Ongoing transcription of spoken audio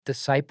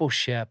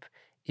Discipleship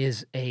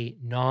is a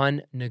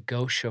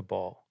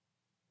non-negotiable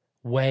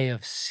way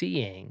of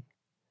seeing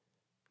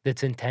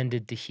that's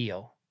intended to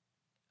heal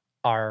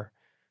our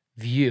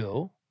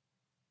view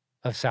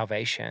of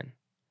salvation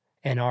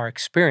and our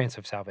experience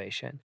of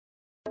salvation.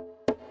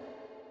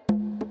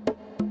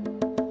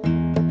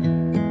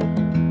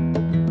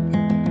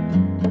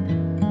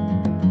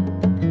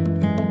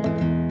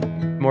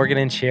 Morgan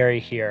and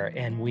Cherie here,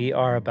 and we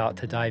are about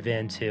to dive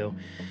into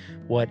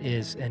what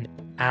is an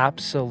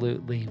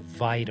absolutely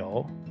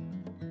vital,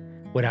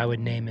 what I would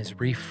name as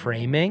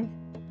reframing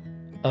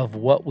of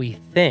what we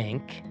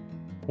think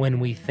when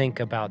we think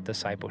about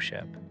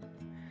discipleship.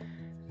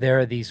 There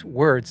are these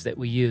words that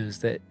we use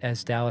that,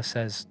 as Dallas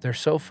says, they're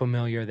so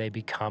familiar they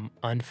become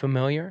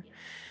unfamiliar.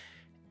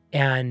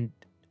 And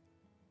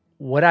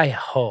what I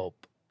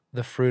hope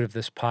the fruit of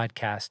this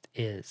podcast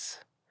is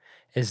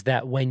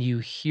that when you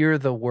hear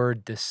the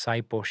word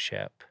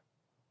discipleship,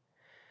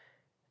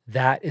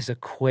 that is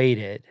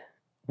equated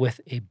with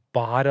a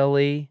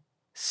bodily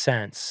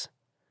sense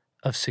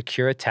of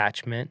secure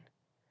attachment,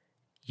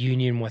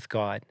 union with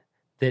God,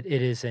 that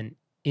it is an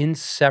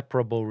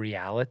inseparable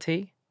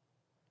reality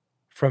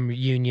from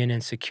union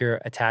and secure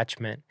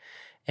attachment.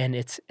 And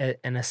it's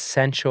an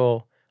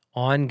essential,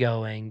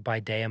 ongoing, by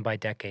day and by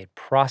decade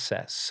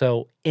process.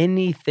 So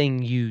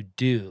anything you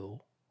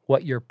do,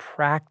 what you're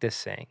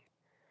practicing,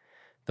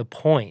 the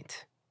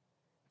point,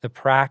 the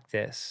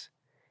practice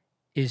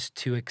is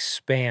to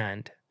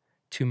expand,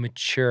 to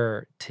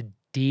mature, to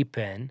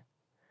deepen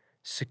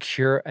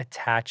secure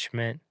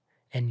attachment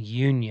and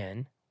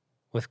union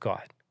with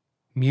God.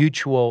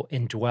 Mutual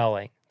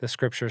indwelling, the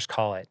scriptures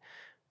call it.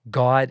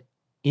 God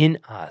in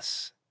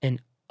us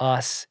and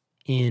us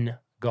in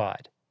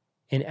God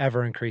in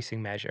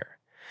ever-increasing measure.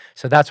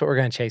 So that's what we're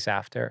going to chase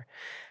after.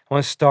 I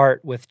want to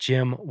start with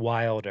Jim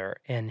Wilder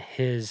and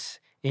his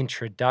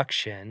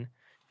introduction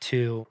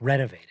to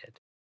Renovated.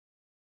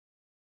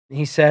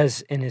 He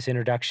says in his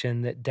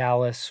introduction that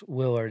Dallas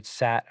Willard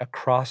sat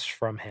across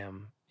from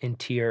him in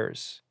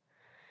tears,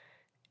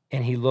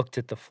 and he looked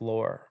at the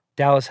floor.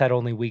 Dallas had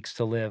only weeks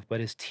to live, but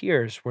his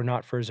tears were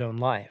not for his own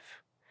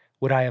life.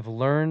 What I have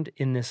learned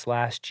in this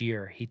last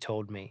year, he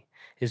told me,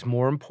 is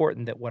more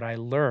important than what I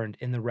learned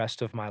in the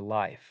rest of my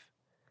life.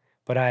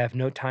 But I have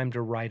no time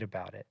to write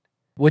about it.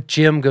 What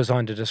Jim goes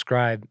on to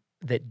describe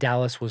that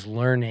Dallas was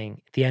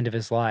learning at the end of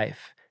his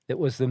life, that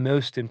was the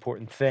most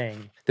important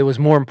thing, that was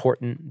more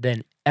important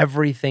than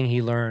everything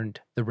he learned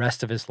the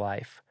rest of his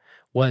life,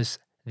 was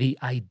the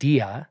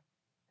idea,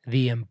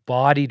 the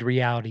embodied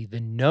reality, the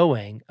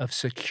knowing of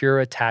secure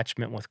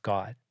attachment with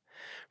God,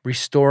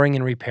 restoring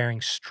and repairing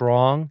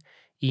strong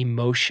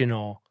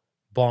emotional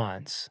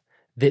bonds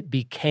that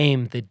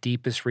became the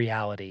deepest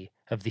reality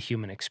of the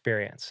human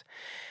experience.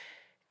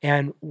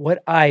 And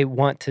what I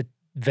want to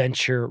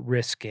venture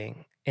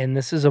risking, and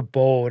this is a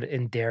bold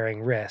and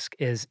daring risk,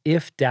 is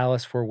if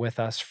Dallas were with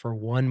us for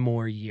one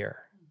more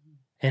year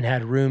and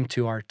had room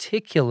to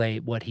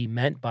articulate what he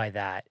meant by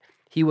that,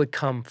 he would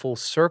come full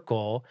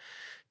circle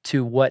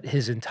to what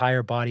his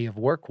entire body of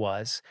work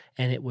was,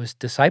 and it was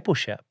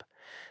discipleship,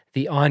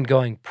 the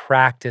ongoing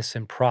practice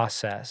and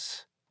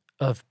process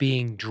of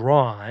being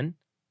drawn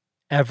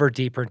ever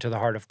deeper into the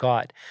heart of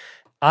God.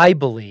 I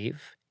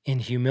believe, in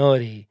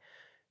humility,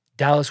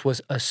 Dallas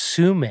was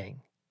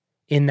assuming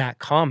in that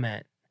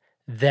comment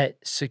that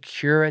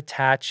secure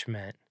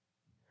attachment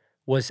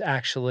was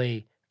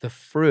actually the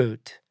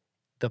fruit,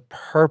 the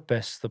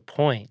purpose, the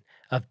point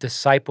of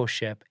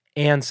discipleship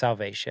and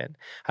salvation.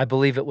 I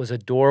believe it was a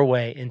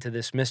doorway into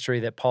this mystery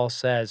that Paul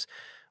says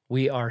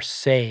we are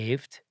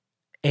saved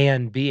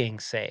and being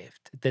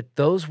saved, that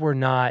those were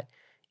not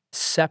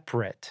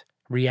separate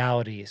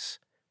realities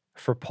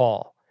for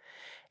Paul.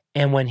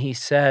 And when he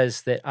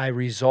says that I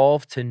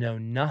resolve to know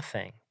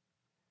nothing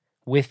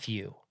with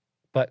you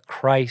but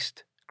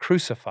Christ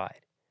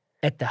crucified,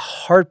 at the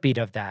heartbeat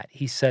of that,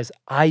 he says,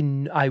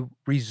 I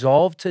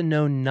resolved to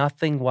know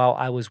nothing while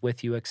I was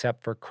with you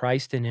except for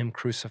Christ and him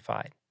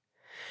crucified.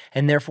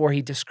 And therefore,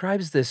 he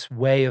describes this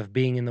way of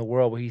being in the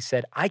world where he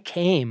said, I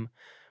came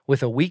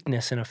with a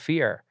weakness and a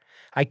fear.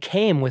 I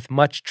came with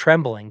much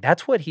trembling.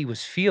 That's what he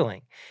was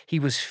feeling. He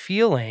was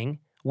feeling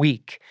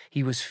weak.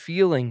 He was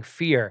feeling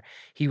fear.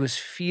 He was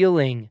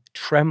feeling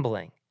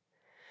trembling.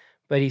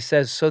 But he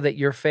says, so that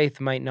your faith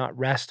might not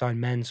rest on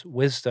men's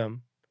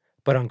wisdom,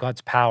 but on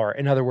God's power.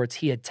 In other words,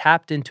 he had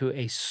tapped into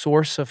a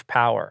source of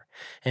power,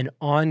 an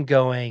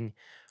ongoing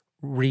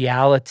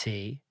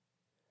reality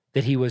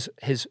that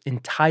his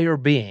entire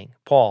being,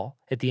 Paul,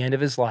 at the end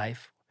of his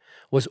life,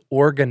 was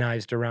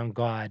organized around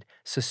God,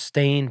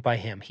 sustained by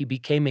him. He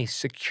became a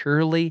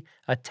securely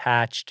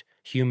attached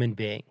human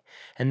being.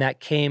 And that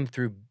came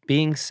through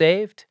being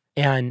saved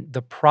and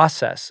the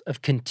process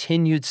of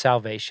continued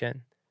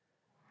salvation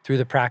through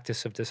the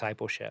practice of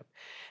discipleship.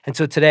 And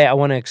so today I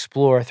want to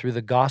explore through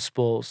the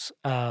Gospels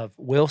of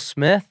Will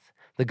Smith,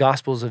 the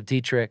Gospels of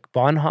Dietrich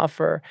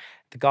Bonhoeffer,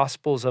 the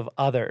Gospels of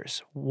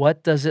others.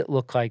 What does it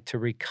look like to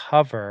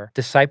recover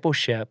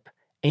discipleship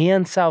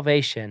and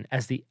salvation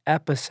as the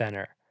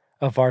epicenter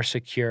of our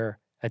secure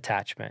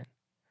attachment?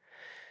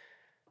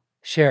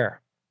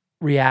 Share,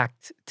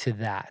 react to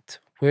that.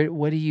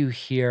 What do you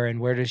hear and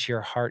where does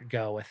your heart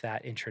go with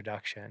that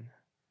introduction?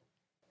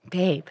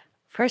 Babe,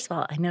 first of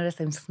all, I notice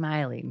I'm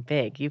smiling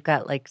big. You've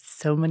got like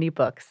so many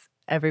books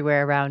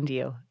everywhere around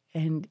you,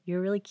 and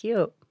you're really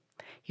cute.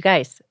 You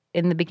guys,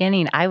 in the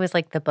beginning, I was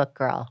like the book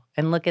girl,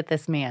 and look at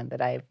this man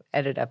that I've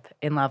ended up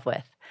in love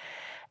with.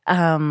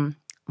 Um,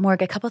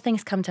 Morg, a couple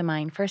things come to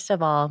mind. First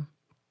of all,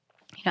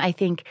 I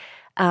think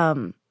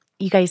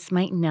you guys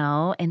might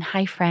know, and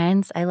hi,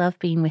 friends, I love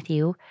being with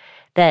you,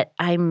 that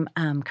I'm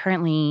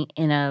currently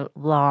in a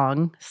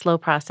long, slow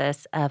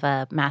process of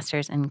a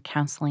master's in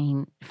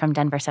counseling from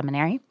Denver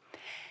Seminary.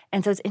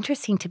 And so it's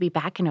interesting to be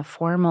back in a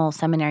formal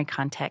seminary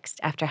context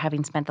after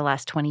having spent the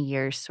last 20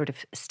 years sort of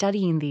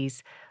studying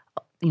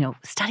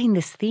studying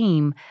this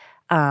theme,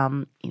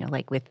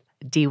 like with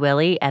D.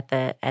 Willie at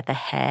the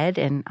head,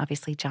 and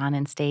obviously John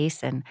and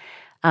Stace, and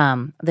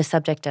the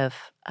subject of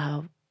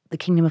the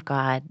kingdom of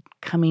God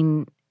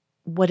coming.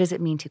 What does it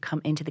mean to come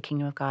into the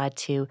kingdom of God,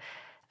 to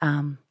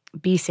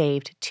be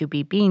saved, to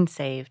be being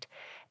saved?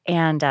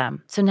 And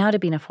so now to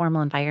be in a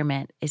formal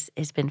environment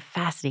has been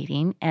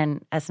fascinating.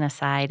 And as an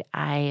aside,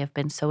 I have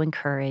been so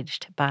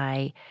encouraged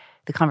by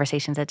the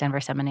conversations at Denver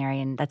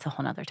Seminary, and that's a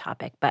whole nother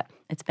topic, but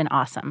it's been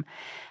awesome.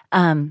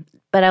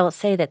 But I will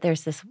say that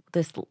there's this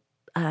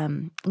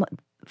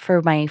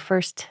for my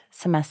first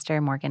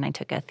semester, Morgan, I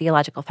took a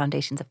theological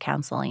foundations of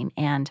counseling,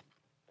 and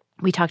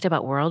we talked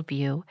about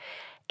worldview.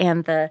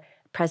 And the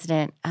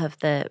president of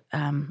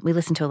we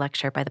listened to a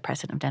lecture by the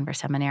president of Denver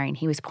Seminary, and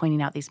he was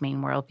pointing out these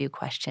main worldview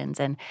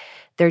questions. And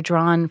they're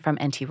drawn from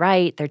N.T.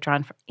 Wright. They're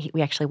drawn from,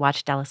 we actually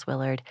watched Dallas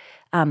Willard.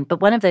 But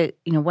one of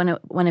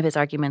his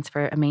arguments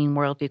for a main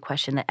worldview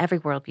question that every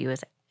worldview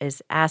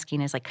is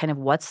asking is like kind of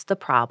what's the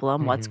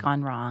problem, what's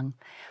gone wrong,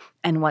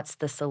 and what's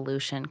the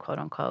solution, quote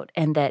unquote.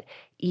 And that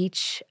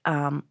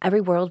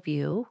every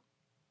worldview,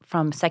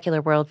 from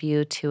secular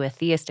worldview to a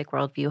theistic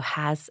worldview,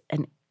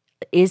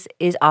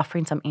 is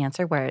offering some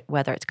answer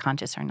whether it's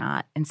conscious or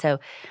not. And so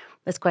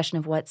this question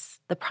of what's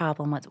the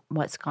problem,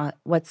 what's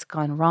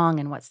gone wrong,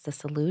 and what's the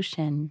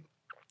solution.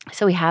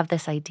 So we have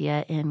this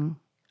idea in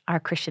our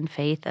Christian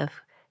faith of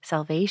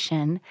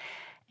salvation,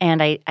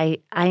 and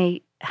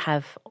I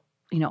have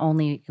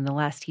only in the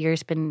last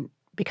years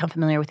become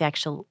familiar with the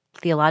actual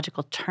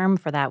theological term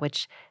for that,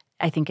 which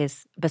I think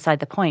is beside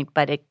the point,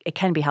 but it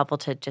can be helpful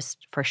to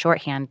just for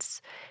shorthand,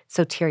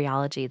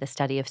 soteriology, the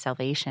study of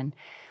salvation.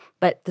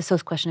 But this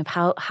question of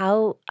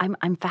how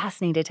I'm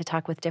fascinated to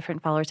talk with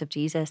different followers of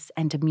Jesus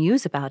and to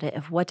muse about it,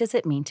 of what does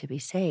it mean to be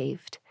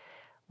saved?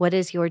 What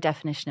is your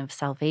definition of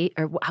salvation,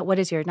 or what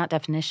is your, not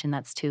definition,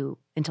 that's too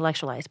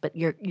intellectualized, but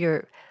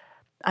your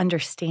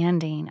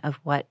understanding of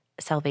what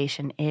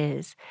salvation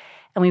is?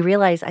 And we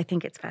realize, I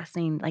think it's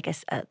fascinating, like a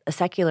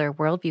secular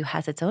worldview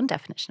has its own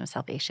definition of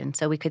salvation.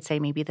 So we could say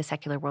maybe the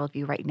secular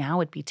worldview right now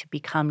would be to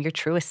become your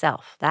truest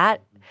self.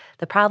 That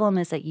the problem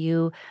is that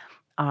you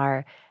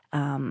are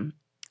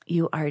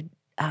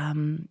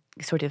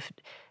sort of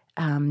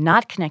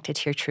not connected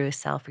to your truest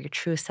self, or your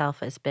truest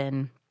self has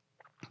been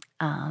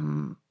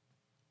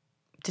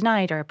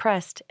denied or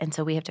oppressed, and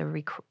so we have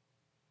to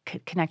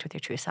connect with your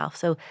true self.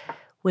 So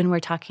when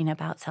we're talking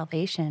about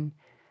salvation,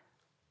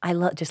 I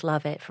just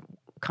love it.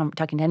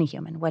 Talking to any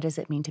human, what does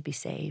it mean to be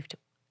saved?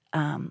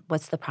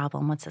 What's the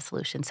problem? What's the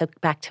solution? So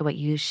back to what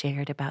you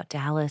shared about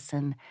Dallas,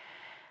 and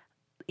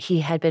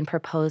he had been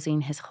proposing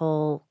his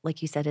whole,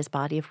 like you said, his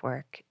body of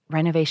work,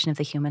 renovation of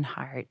the human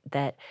heart,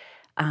 that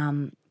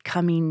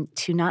coming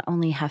to not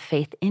only have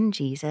faith in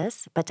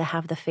Jesus, but to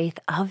have the faith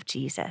of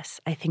Jesus.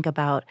 I think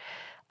about,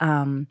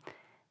 I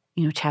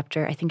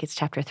think it's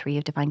chapter 3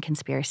 of Divine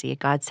Conspiracy, a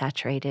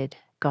God-saturated,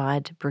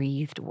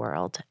 God-breathed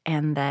world,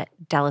 and that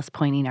Dallas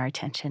pointing our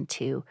attention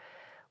to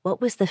what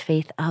was the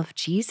faith of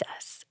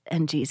Jesus.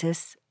 And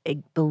Jesus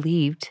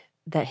believed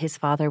that his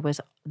Father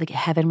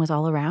heaven was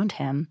all around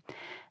him,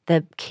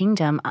 the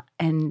kingdom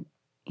and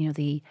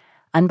the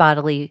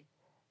unbodily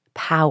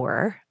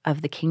power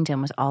of the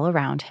kingdom was all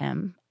around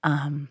him.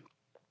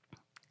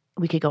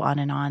 We could go on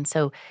and on.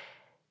 So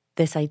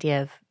this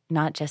idea of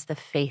not just the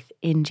faith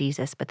in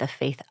Jesus, but the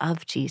faith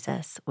of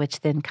Jesus,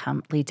 which then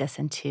leads us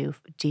into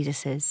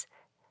Jesus's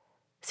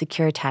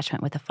secure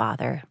attachment with the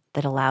Father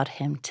that allowed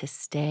him to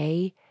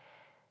stay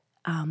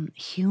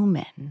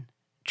human,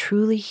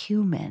 truly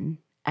human,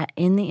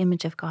 in the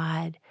image of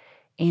God,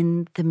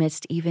 in the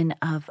midst even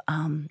of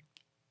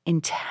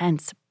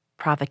intense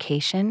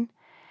provocation,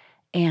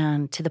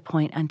 and to the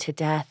point unto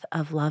death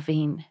of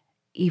loving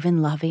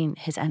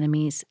his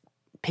enemies,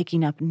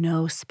 picking up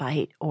no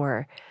spite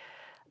or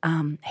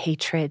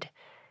hatred,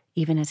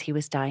 even as he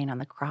was dying on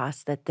the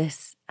cross. That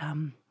this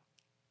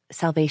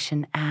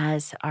salvation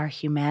as our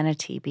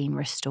humanity being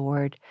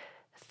restored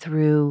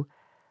through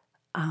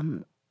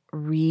a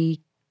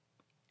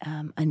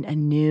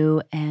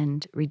new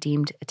and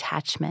redeemed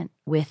attachment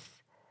with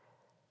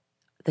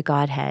the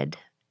Godhead,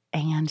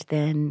 and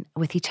then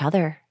with each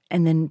other,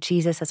 and then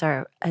Jesus as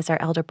our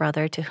elder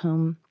brother, to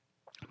whom,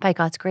 by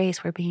God's grace,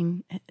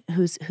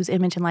 whose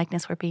image and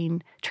likeness we're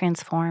being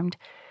transformed,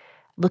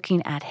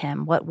 looking at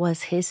him. What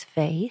was his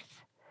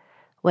faith?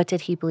 What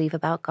did he believe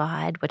about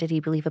God? What did he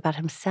believe about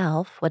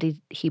himself? What did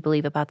he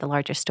believe about the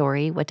larger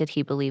story? What did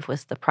he believe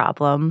was the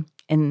problem?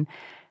 And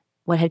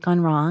what had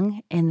gone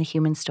wrong in the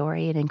human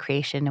story and in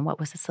creation, and what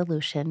was the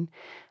solution?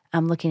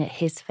 Looking at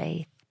his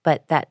faith.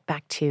 But that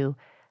back to,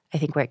 I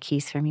think where it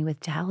keys for me with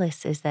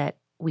Dallas is that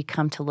we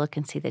come to look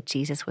and see that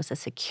Jesus was a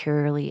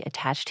securely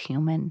attached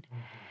human.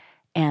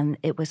 And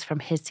it was from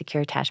his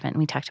secure attachment, and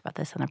we talked about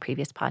this on a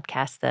previous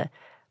podcast,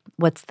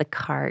 what's the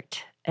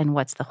cart and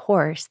what's the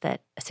horse,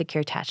 that a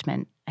secure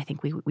attachment, I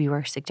think we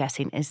were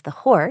suggesting, is the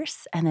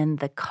horse, and then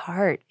the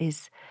cart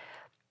is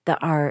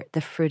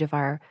the fruit of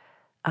our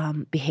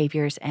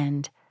behaviors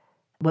and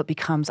what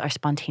becomes our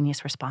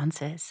spontaneous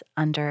responses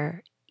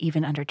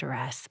even under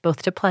duress,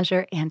 both to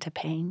pleasure and to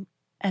pain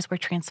as we're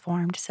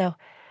transformed. So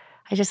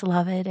I just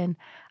love it, and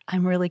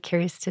I'm really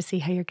curious to see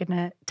how you're going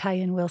to tie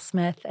in Will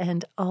Smith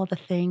and all the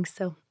things.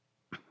 So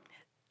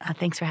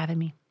thanks for having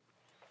me.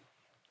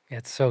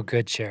 It's so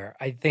good, Cher.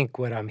 I think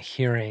what I'm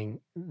hearing,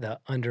 the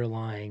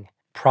underlying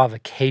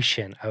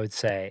provocation, I would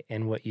say,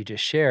 in what you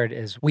just shared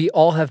is we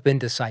all have been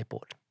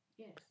discipled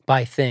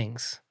by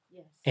things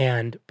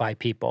and by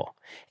people.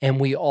 And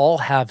we all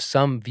have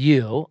some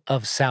view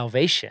of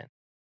salvation.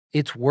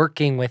 It's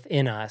working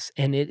within us,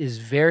 and it is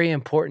very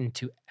important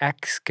to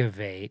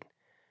excavate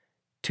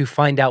to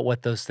find out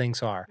what those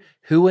things are.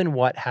 Who and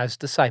what has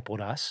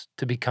discipled us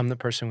to become the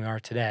person we are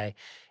today,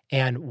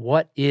 and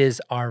what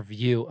is our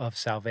view of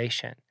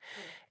salvation?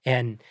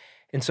 And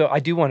so I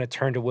do want to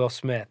turn to Will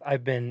Smith.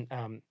 I've been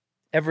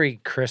every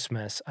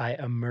Christmas I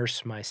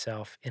immerse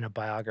myself in a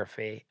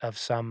biography of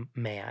some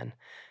man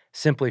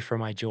simply for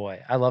my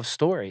joy. I love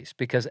stories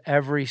because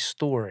every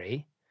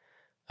story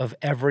of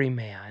every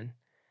man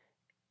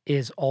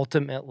is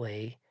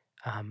ultimately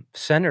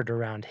centered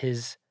around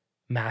his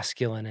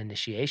masculine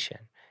initiation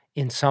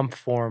in some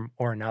form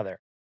or another.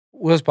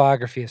 Will's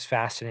biography is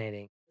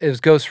fascinating. It was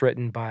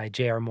ghostwritten by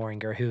J.R.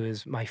 Mooringer, who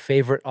is my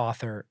favorite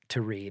author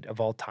to read of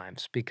all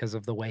times because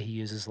of the way he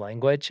uses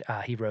language.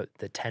 He wrote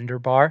The Tender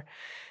Bar.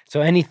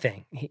 So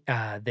anything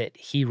that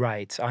he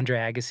writes, Andre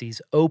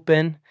Agassi's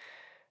Open,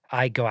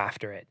 I go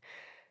after it.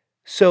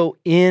 So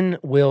in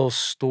Will's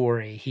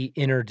story, he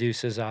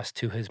introduces us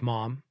to his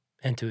mom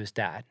and to his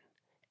dad,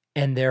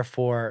 and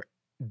therefore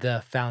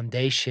the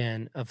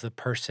foundation of the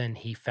person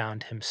he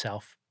found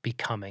himself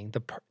becoming,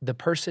 the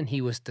person he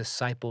was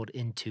discipled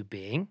into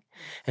being.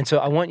 And so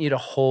I want you to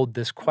hold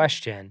this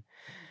question: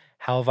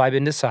 how have I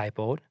been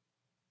discipled?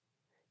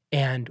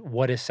 And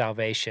what is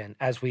salvation?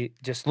 As we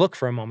just look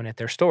for a moment at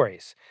their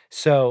stories.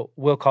 So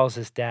Will calls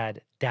his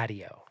dad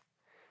Daddy-O.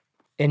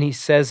 And he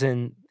says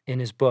in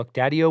his book,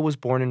 Daddy-O was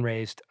born and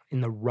raised in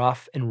the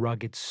rough and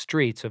rugged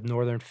streets of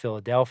northern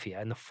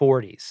Philadelphia in the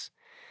 40s.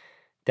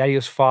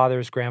 Daddy-O's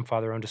father's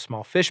grandfather owned a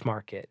small fish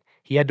market.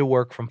 He had to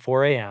work from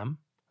 4 a.m.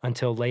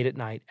 until late at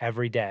night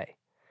every day.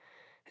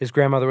 His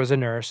grandmother was a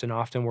nurse and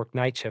often worked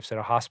night shifts at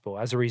a hospital.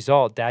 As a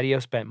result, Daddy-O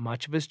spent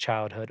much of his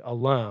childhood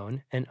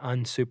alone and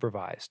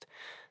unsupervised.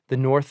 The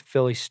North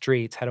Philly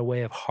streets had a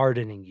way of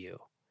hardening you.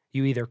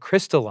 You either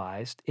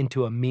crystallized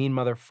into a mean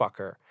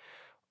motherfucker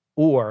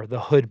or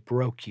the hood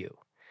broke you.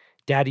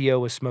 Daddy-O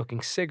was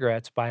smoking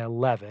cigarettes by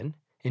 11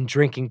 and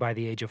drinking by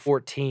the age of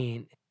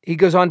 14. He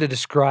goes on to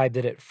describe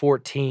that at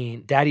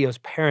 14, Daddy-O's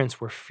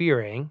parents were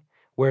fearing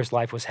where his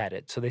life was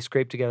headed. So they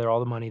scraped together all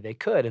the money they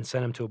could and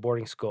sent him to a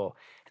boarding school.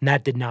 And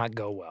that did not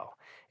go well.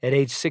 At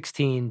age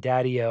 16,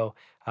 Daddy-O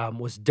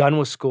was done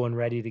with school and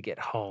ready to get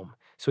home.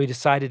 So he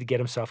decided to get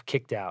himself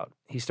kicked out.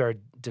 He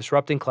started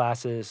disrupting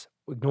classes,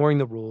 ignoring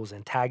the rules,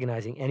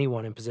 antagonizing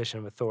anyone in position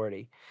of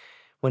authority.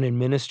 When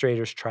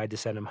administrators tried to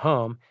send him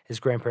home, his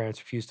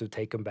grandparents refused to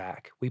take him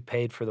back. We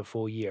paid for the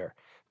full year,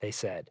 they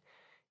said.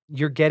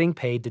 You're getting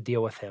paid to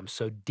deal with him,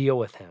 so deal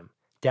with him.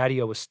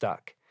 Daddy-O was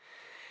stuck.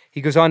 He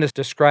goes on to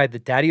describe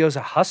that Daddy-O's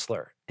a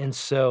hustler, and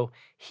so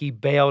he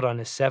bailed on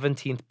his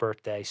 17th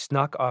birthday,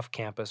 snuck off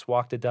campus,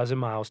 walked a dozen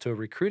miles to a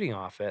recruiting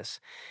office,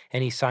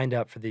 and he signed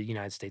up for the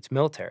United States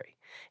military.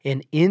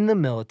 And in the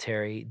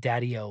military,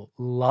 Daddy-O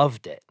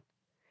loved it.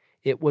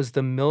 It was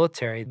the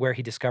military where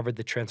he discovered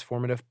the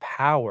transformative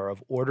power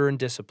of order and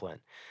discipline,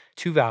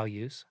 two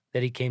values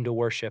that he came to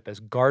worship as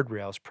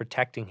guardrails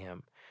protecting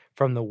him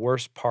from the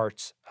worst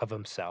parts of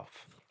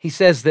himself. He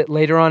says that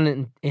later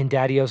on in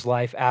Daddy-O's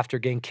life, after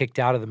getting kicked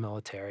out of the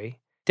military,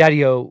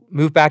 Daddy-O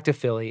moved back to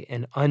Philly,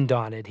 and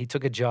undaunted, he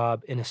took a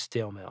job in a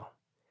steel mill.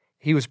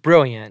 He was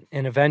brilliant,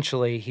 and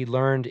eventually he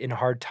learned in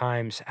hard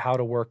times how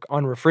to work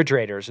on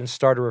refrigerators and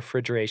start a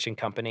refrigeration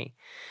company.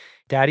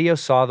 Daddy-O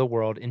saw the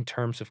world in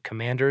terms of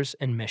commanders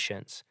and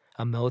missions,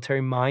 a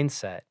military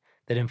mindset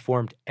that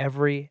informed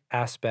every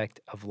aspect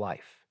of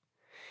life.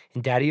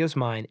 In Daddy-O's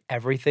mind,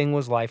 everything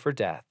was life or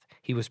death.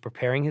 He was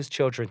preparing his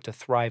children to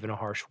thrive in a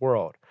harsh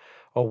world,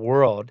 a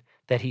world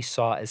that he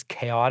saw as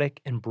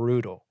chaotic and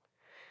brutal.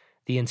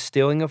 The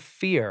instilling of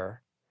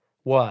fear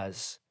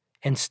was,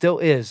 and still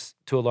is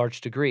to a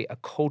large degree, a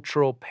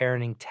cultural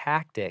parenting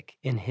tactic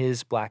in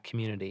his Black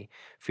community.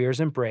 Fear is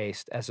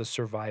embraced as a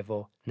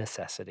survival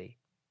necessity.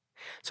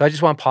 So I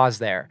just want to pause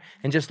there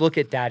and just look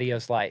at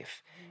Daddy-O's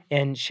life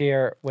and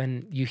share,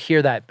 when you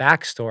hear that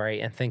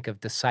backstory and think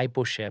of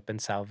discipleship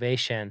and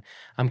salvation,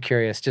 I'm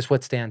curious just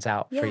what stands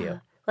out for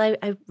you. Well,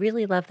 I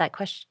really love that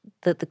question,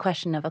 the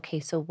question of, okay,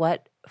 so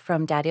what,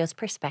 from Daddy-O's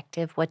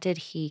perspective, what did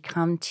he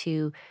come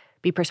to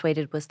be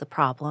persuaded was the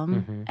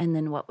problem, Mhm. and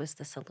then what was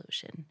the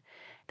solution?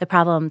 The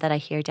problem that I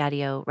hear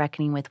Daddy-O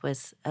reckoning with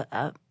was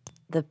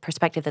the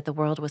perspective that the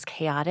world was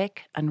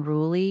chaotic,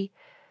 unruly,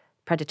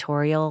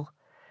 predatorial,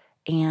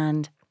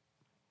 and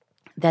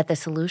that the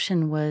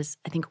solution was,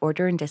 I think,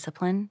 order and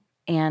discipline,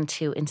 and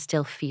to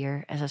instill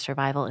fear as a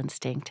survival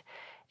instinct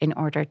in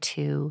order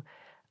to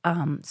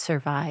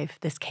survive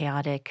this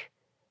chaotic,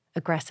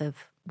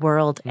 aggressive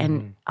world,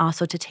 and Mhm.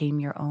 also to tame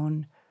your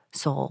own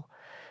soul,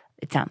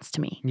 it sounds to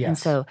me. And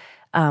Yes. so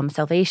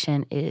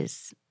salvation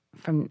is,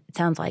 it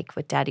sounds like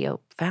what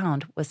Daddy-O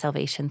found was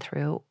salvation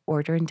through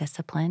order and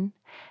discipline,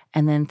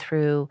 and then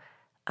through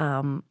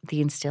the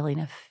instilling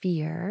of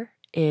fear,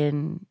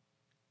 in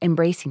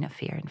embracing of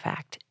fear, in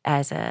fact,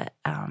 as a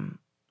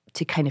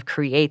to kind of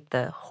create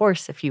the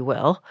horse, if you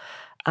will,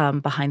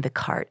 behind the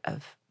cart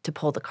to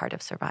pull the cart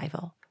of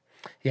survival.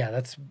 Yeah,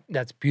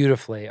 that's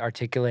beautifully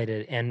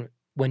articulated. And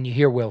when you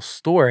hear Will's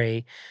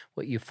story,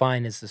 what you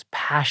find is this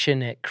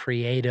passionate,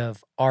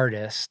 creative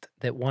artist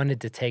that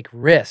wanted to take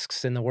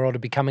risks in the world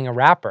of becoming a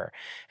rapper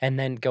and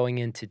then going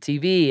into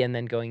TV and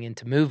then going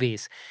into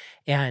movies.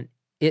 And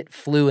it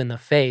flew in the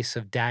face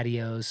of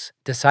Daddy-O's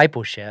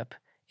discipleship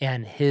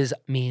and his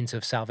means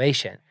of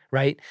salvation,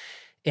 right?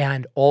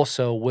 And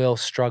also, Will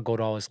struggled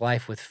all his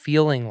life with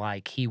feeling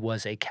like he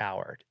was a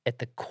coward. At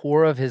the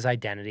core of his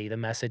identity, the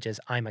message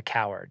is, I'm a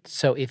coward.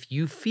 So if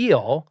you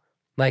feel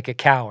like a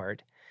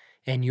coward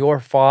and your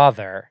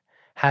father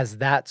has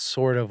that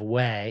sort of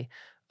way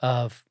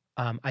of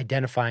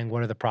identifying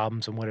what are the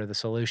problems and what are the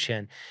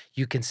solution,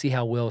 you can see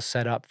how Will's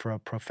set up for a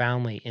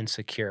profoundly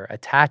insecure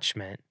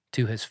attachment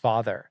to his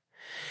father.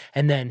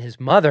 And then his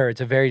mother,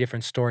 it's a very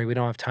different story. We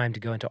don't have time to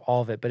go into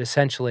all of it, but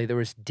essentially there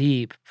was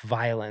deep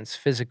violence,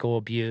 physical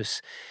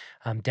abuse.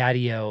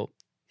 Daddy-O,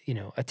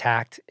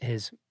 attacked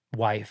his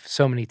wife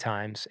so many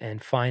times.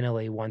 And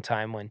finally, one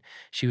time when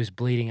she was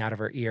bleeding out of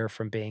her ear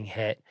from being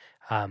hit,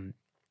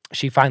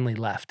 she finally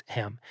left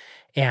him.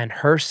 And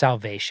her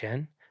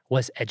salvation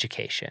was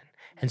education.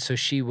 And so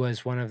she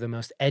was one of the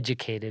most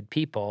educated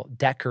people,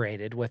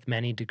 decorated with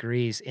many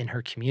degrees in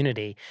her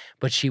community,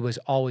 but she was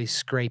always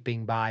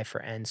scraping by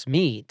for ends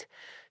meet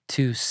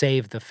to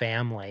save the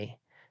family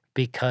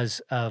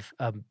because of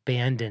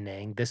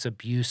abandoning this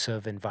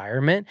abusive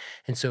environment.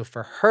 And so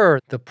for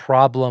her, the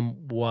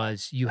problem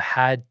was you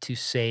had to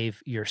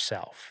save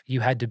yourself.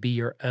 You had to be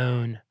your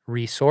own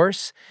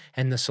resource.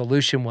 And the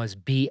solution was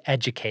be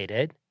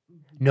educated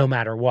no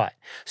matter what.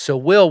 So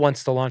Will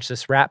wants to launch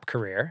this rap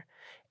career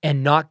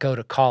and not go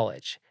to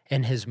college.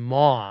 And his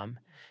mom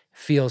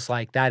feels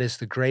like that is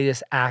the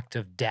greatest act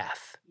of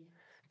death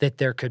that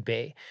there could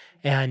be.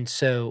 And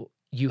so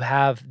you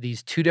have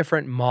these two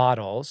different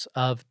models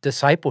of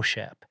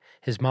discipleship.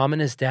 His mom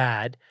and his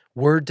dad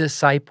were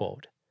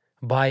discipled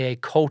by a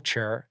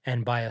culture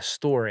and by a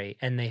story,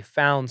 and they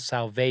found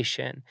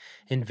salvation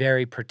in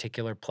very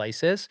particular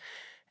places.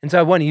 And so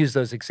I want to use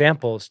those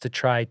examples to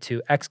try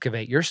to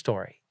excavate your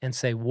story and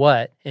say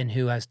what and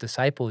who has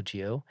discipled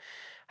you.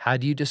 How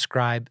do you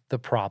describe the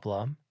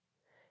problem?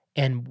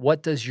 And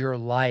what does your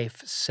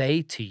life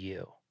say to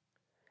you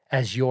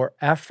as your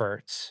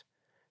efforts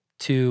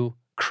to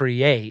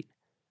create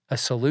a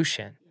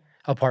solution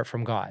apart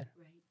from God?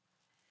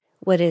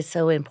 What is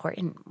so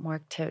important,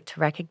 Mark, to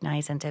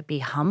recognize and to be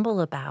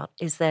humble about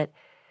is that,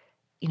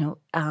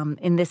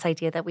 in this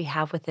idea that we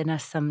have within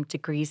us some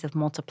degrees of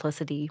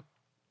multiplicity,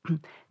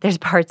 there's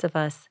parts of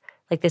us,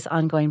 like this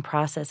ongoing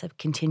process of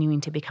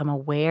continuing to become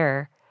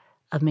aware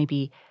of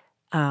maybe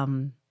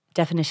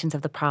definitions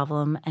of the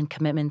problem and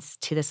commitments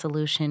to the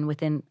solution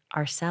within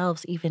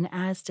ourselves, even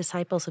as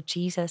disciples of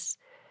Jesus,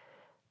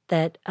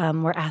 that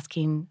we're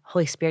asking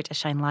Holy Spirit to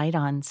shine light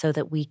on so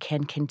that we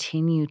can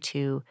continue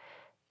to,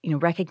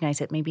 recognize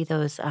that maybe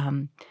those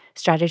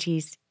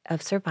strategies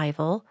of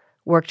survival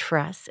worked for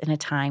us in a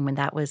time when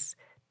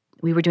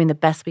we were doing the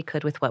best we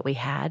could with what we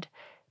had.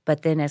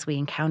 But then as we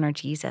encounter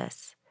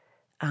Jesus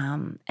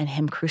and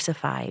him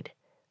crucified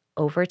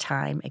over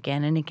time,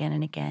 again and again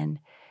and again,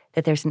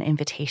 that there's an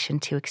invitation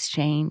to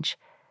exchange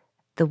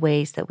the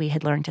ways that we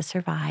had learned to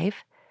survive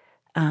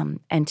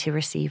and to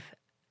receive,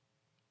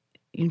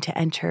 to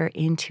enter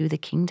into the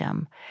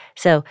kingdom.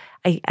 So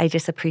I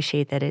just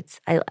appreciate that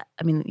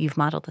I mean, you've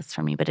modeled this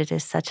for me, but it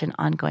is such an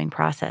ongoing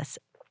process.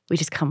 We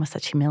just come with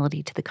such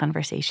humility to the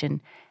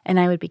conversation. And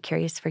I would be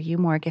curious for you,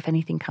 Morg, if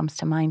anything comes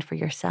to mind for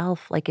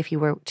yourself, like if you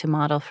were to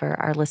model for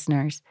our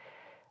listeners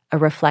a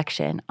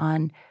reflection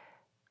on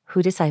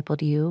who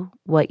discipled you,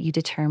 what you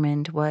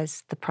determined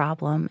was the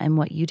problem, and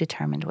what you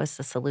determined was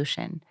the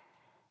solution.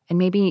 And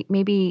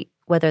maybe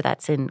whether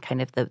that's in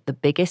kind of the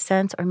biggest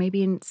sense or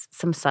maybe in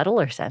some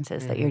subtler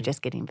senses that you're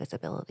just getting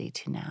visibility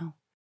to now.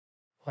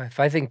 Well,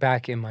 if I think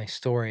back in my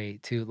story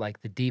to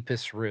like the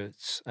deepest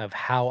roots of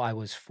how I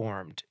was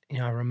formed,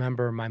 I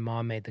remember my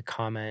mom made the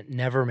comment,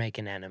 never make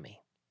an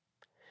enemy.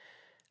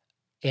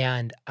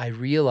 And I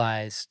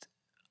realized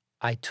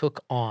I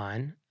took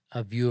on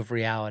a view of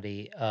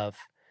reality of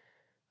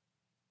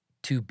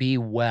to be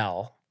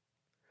well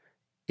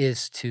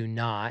is to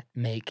not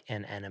make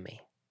an enemy.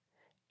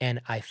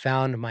 And I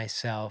found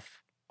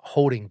myself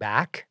holding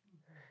back,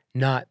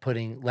 not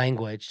putting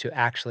language to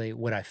actually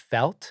what I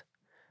felt,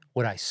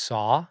 what I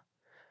saw,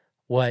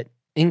 what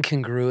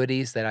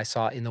incongruities that I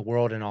saw in the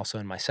world and also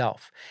in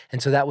myself.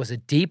 And so that was a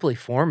deeply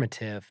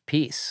formative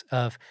piece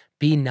of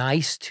be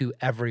nice to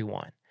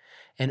everyone.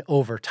 And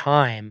over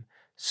time,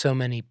 so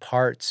many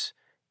parts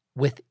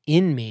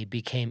within me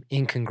became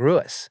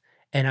incongruous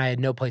and I had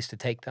no place to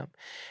take them.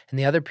 And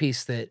the other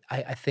piece that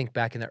I think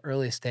back in the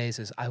earliest days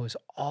is I was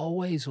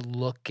always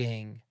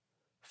looking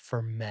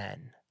for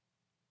men,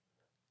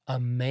 a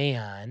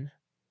man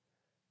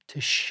to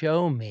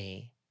show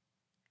me,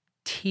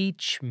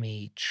 teach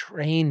me,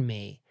 train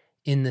me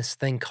in this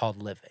thing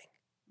called living.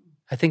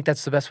 I think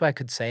that's the best way I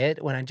could say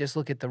it when I just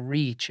look at the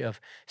reach of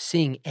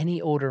seeing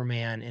any older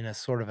man in a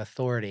sort of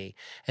authority.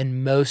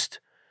 And most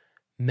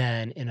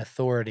men in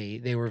authority,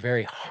 they were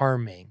very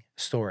harming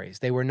stories.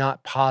 They were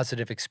not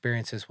positive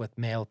experiences with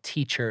male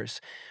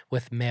teachers,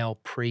 with male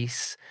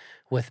priests,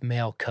 with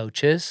male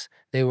coaches.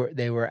 They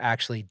were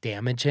actually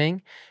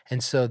damaging.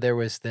 And so there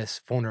was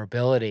this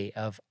vulnerability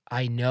of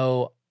I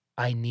know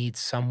I need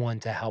someone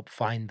to help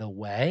find the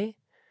way,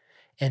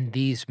 and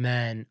these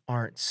men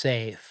aren't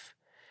safe.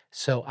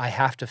 So I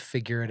have to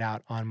figure it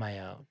out on my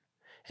own.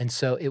 And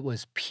so it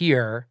was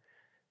peer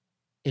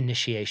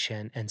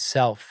initiation and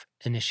self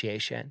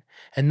initiation.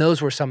 And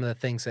those were some of the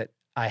things that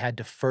I had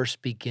to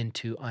first begin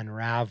to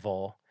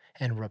unravel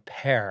and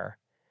repair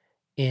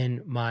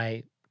in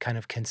my kind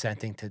of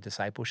consenting to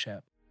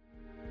discipleship.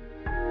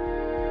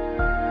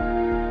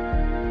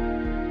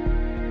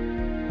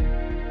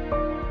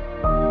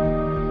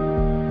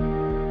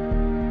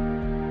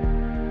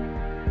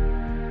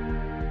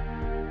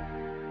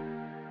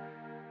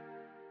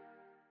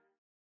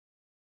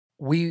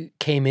 We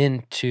came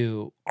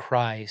into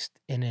Christ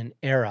in an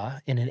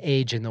era, in an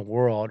age in the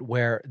world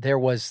where there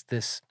was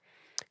this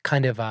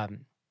kind of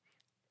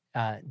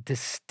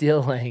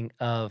distilling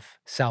of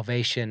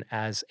salvation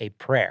as a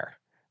prayer,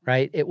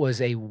 right? It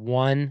was a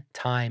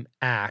one-time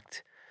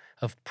act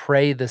of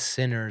pray the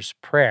sinner's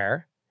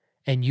prayer,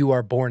 and you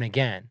are born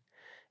again.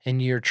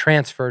 And you're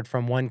transferred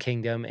from one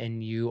kingdom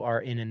and you are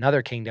in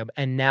another kingdom,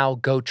 and now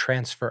go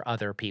transfer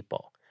other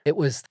people. It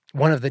was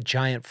one of the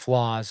giant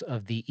flaws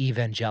of the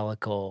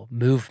evangelical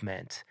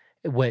movement,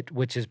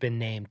 which has been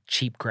named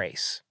cheap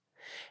grace.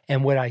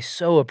 And what I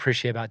so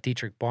appreciate about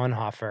Dietrich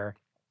Bonhoeffer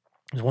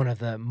is one of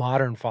the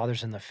modern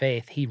fathers in the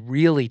faith. He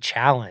really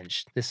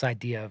challenged this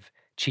idea of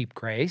cheap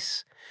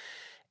grace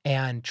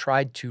and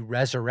tried to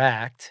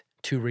resurrect,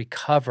 to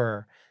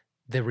recover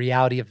the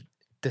reality of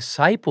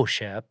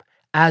discipleship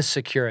as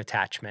secure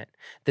attachment.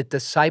 That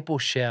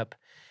discipleship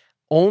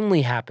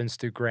only happens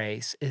through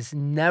grace, is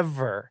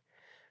never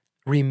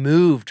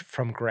removed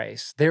from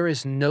grace. There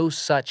is no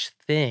such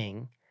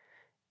thing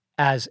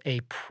as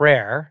a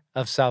prayer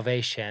of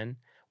salvation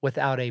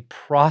without a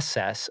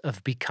process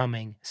of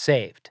becoming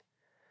saved.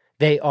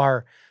 They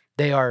are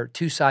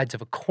two sides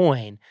of a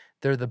coin.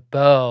 They're the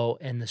bow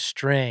and the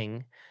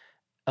string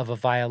of a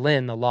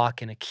violin, the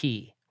lock and a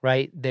key,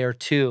 right? They're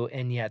two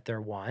and yet they're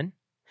one.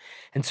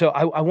 And so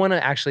I want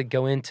to actually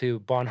go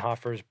into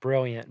Bonhoeffer's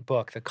brilliant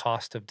book, The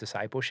Cost of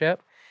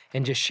Discipleship,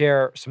 and just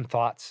share some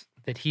thoughts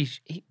that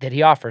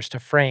he offers to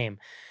frame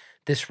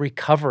this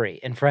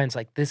recovery. And friends,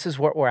 like this is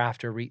what we're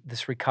after,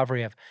 this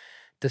recovery of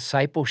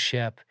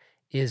discipleship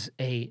is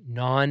a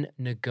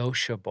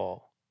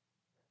non-negotiable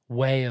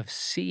way of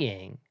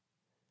seeing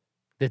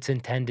that's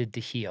intended to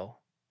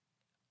heal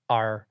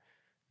our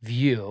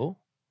view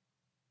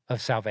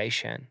of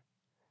salvation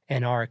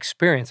and our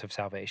experience of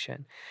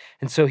salvation.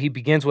 And so he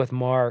begins with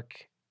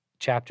Mark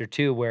chapter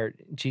 2, where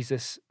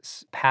Jesus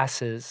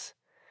passes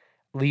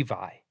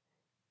Levi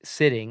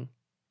sitting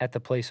at the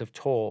place of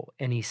toll,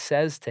 and he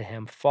says to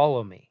him,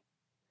 "Follow me."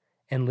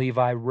 And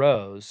Levi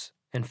rose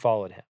and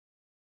followed him.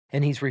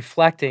 And he's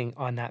reflecting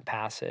on that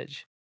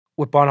passage.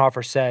 What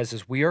Bonhoeffer says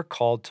is we are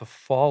called to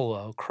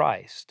follow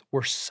Christ.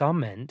 We're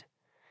summoned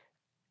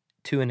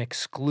to an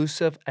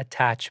exclusive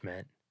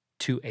attachment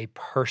to a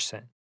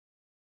person.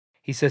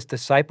 He says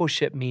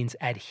discipleship means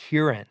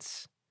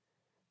adherence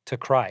to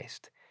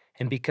Christ.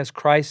 And because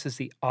Christ is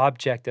the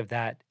object of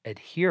that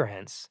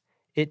adherence,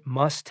 it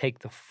must take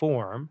the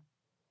form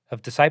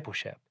of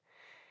discipleship.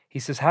 He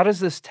says, how does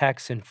this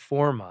text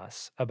inform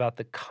us about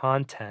the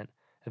content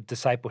of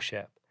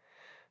discipleship?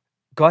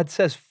 God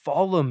says,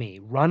 follow me,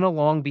 run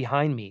along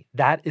behind me.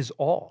 That is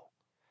all.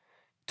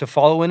 To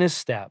follow in his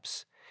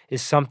steps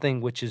is something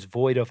which is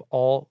void of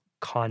all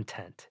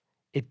content.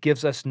 It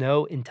gives us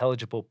no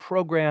intelligible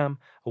program,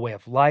 a way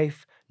of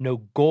life,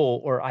 no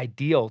goal or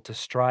ideal to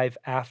strive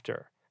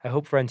after. I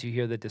hope, friends, you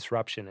hear the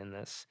disruption in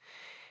this.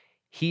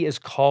 He is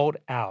called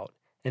out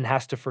and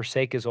has to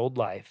forsake his old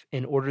life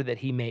in order that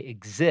he may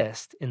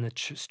exist in the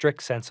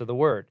strict sense of the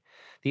word.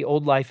 The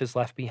old life is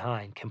left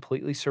behind,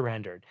 completely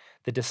surrendered.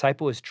 The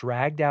disciple is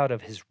dragged out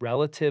of his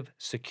relative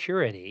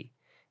security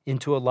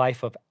into a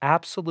life of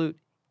absolute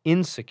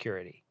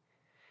insecurity.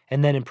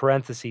 And then in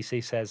parentheses,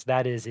 he says,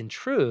 that is, in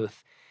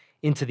truth,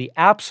 into the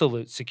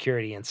absolute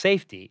security and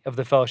safety of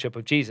the fellowship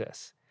of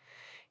Jesus.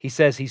 He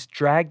says he's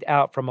dragged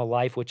out from a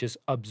life which is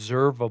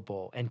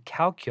observable and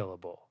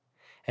calculable.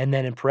 And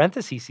then in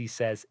parentheses, he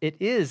says it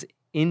is,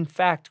 in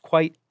fact,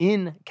 quite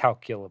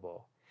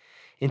incalculable,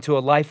 into a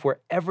life where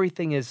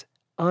everything is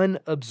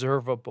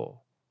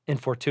unobservable and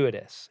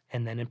fortuitous.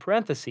 And then in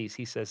parentheses,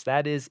 he says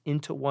that is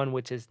into one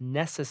which is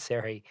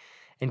necessary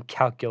and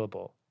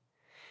calculable.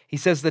 He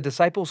says the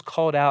disciples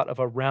called out of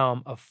a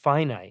realm of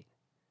finite,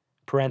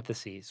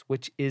 parentheses,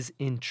 which is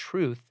in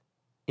truth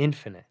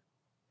infinite,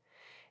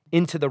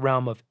 into the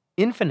realm of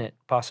infinite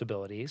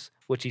possibilities,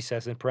 which he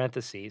says in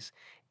parentheses,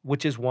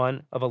 which is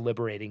one of a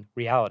liberating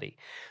reality.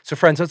 So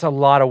friends, that's a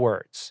lot of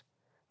words.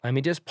 Let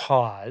me just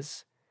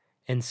pause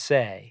and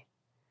say,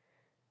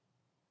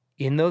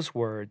 in those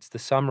words, the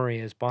summary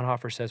is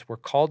Bonhoeffer says, we're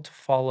called to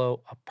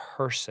follow a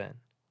person,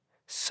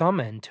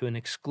 summoned to an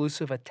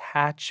exclusive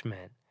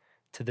attachment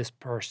to this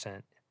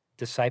person.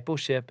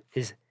 Discipleship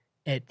is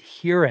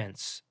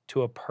adherence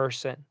to a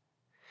person.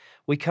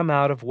 We come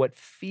out of what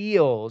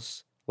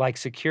feels like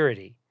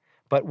security,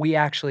 but we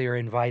actually are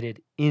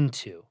invited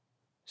into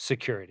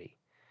security,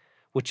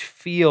 which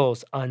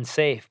feels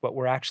unsafe, but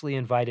we're actually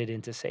invited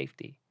into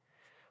safety.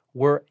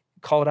 We're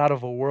called out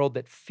of a world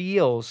that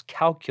feels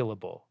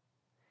calculable,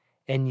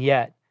 and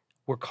yet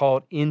we're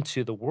called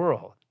into the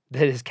world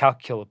that is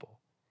calculable.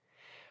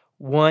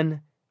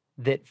 One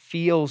that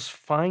feels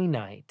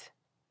finite,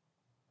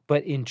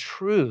 but in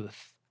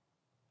truth,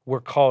 we're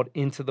called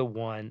into the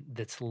one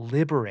that's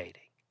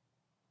liberating.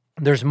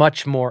 There's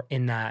much more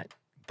in that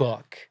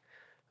book,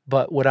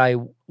 but what I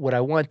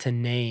want to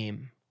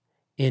name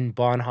in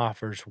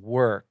Bonhoeffer's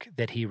work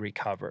that he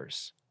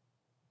recovers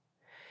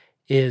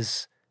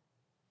is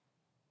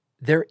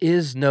there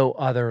is no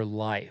other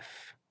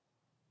life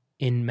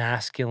in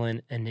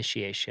masculine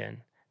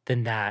initiation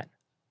than that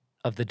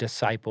of the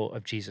disciple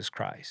of Jesus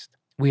Christ.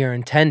 We are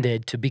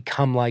intended to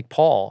become like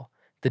Paul,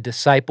 the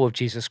disciple of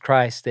Jesus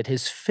Christ, that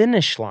his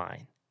finish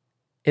line,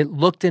 it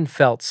looked and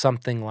felt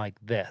something like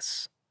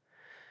this: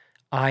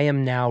 I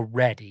am now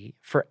ready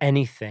for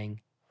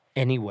anything,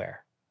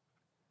 anywhere.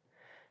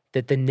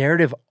 That the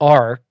narrative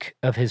arc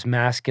of his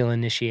masculine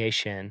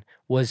initiation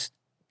was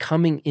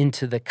coming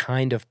into the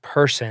kind of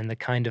person, the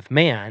kind of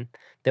man,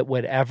 that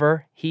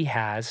whatever he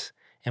has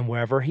and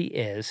wherever he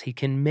is, he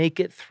can make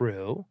it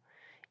through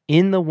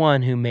in the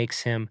one who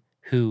makes him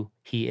who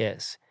he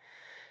is.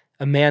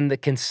 A man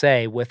that can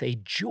say with a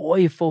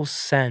joyful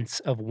sense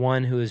of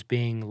one who is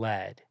being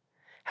led,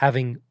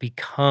 having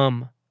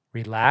become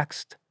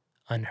relaxed,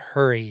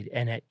 unhurried,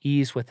 and at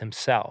ease with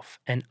himself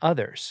and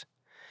others,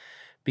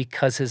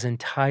 because his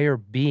entire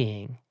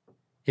being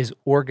is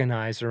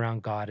organized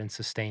around God and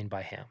sustained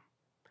by him.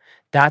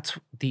 That's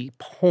the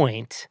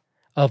point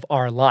of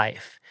our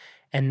life,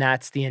 and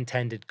that's the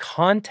intended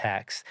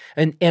context.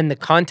 And the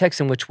context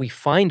in which we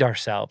find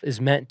ourselves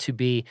is meant to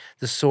be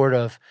the sort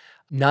of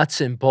nuts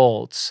and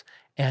bolts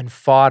and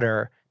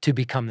fodder to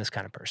become this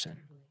kind of person.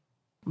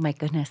 My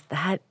goodness,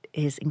 that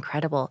is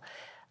incredible.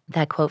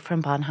 That quote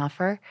from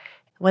Bonhoeffer,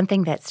 one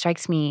thing that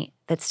strikes me,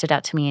 that stood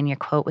out to me in your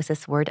quote was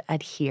this word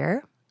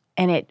adhere.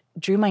 And it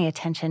drew my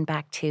attention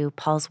back to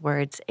Paul's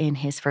words in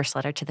his first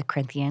letter to the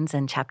Corinthians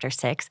in chapter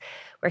 6,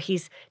 where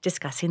he's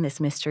discussing this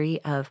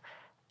mystery of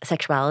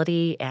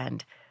sexuality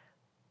and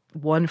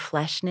one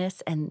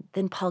fleshness. And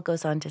then Paul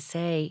goes on to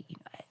say,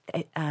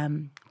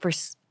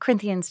 First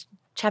Corinthians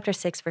chapter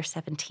 6, verse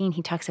 17,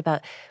 he talks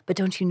about, but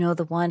don't you know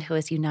the one who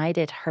has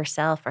united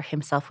herself or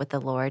himself with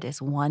the Lord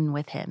is one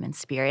with him in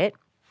spirit?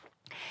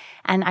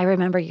 And I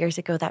remember years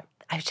ago that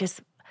I was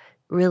just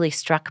really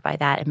struck by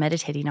that and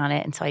meditating on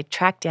it. And so I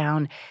tracked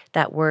down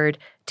that word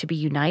to be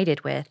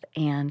united with.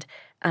 And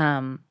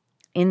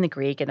in the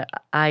Greek, and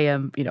I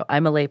am,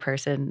 I'm a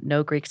layperson,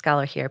 no Greek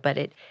scholar here,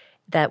 but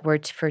that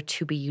word for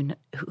to be,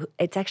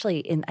 it's actually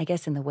in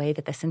the way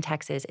that the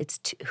syntax is,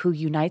 it's who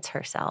unites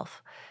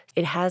herself.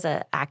 It has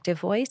an active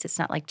voice. It's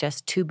not like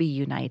just to be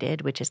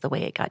united, which is the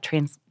way it got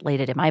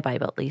translated in my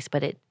Bible at least,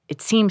 but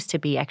it seems to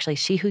be actually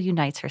she who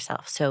unites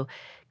herself. So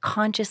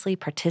consciously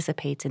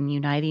participates in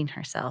uniting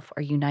herself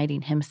or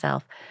uniting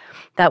himself.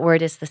 That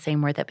word is the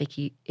same word that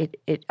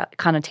it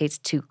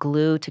connotates to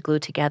glue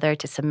together,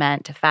 to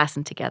cement, to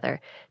fasten together,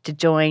 to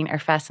join or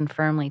fasten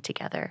firmly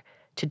together,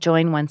 to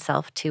join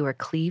oneself to or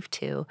cleave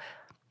to.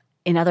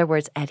 In other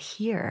words,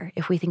 adhere,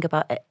 if we think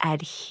about it,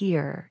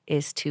 adhere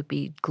is to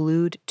be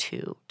glued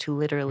to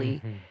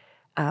literally,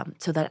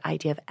 so that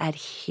idea of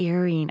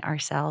adhering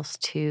ourselves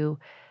to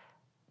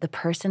the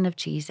person of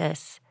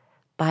Jesus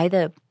by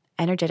the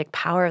energetic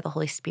power of the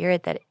Holy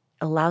Spirit that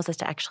allows us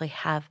to actually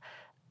have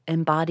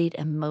embodied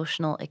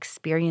emotional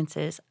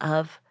experiences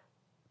of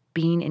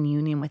being in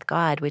union with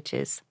God, which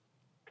is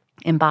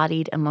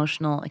embodied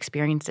emotional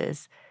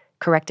experiences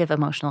corrective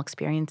emotional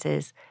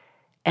experiences,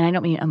 and I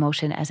don't mean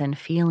emotion as in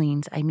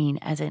feelings, I mean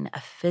as in a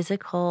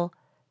physical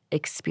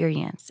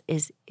experience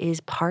is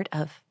part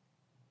of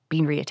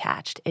being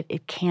reattached.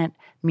 It can't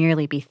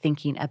merely be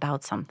thinking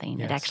about something.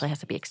 It Yes. actually has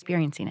to be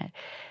experiencing it.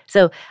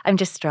 So I'm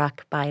just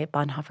struck by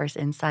Bonhoeffer's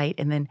insight.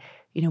 And then,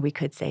 we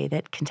could say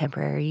that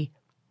contemporary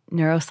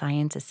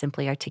neuroscience is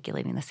simply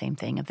articulating the same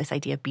thing of this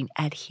idea of being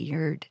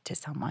adhered to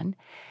someone.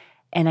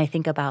 And I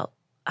think about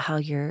how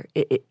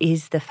it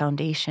is the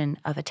foundation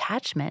of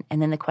attachment.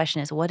 And then the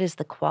question is, what is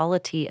the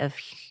quality of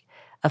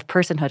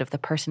personhood of the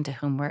person to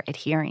whom we're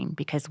adhering?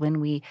 Because when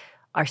we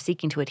are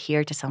seeking to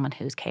adhere to someone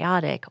who's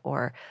chaotic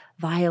or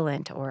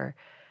violent or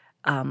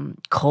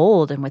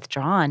cold and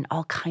withdrawn,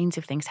 all kinds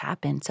of things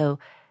happen. So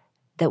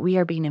that we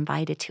are being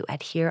invited to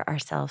adhere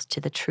ourselves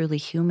to the truly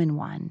human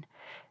one,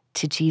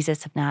 to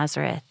Jesus of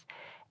Nazareth,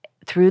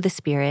 through the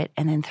Spirit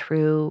and then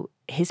through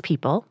his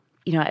people.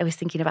 I was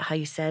thinking about how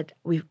you said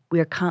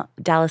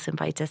Dallas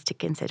invites us to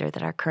consider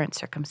that our current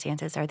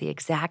circumstances are the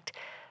exact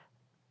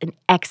and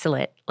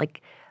excellent,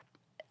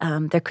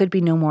 there could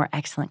be no more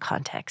excellent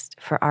context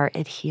for our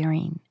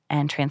adhering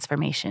and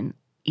transformation,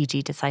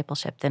 e.g.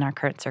 discipleship, than our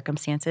current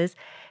circumstances.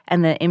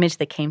 And the image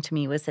that came to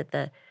me was that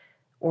the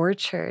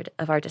orchard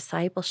of our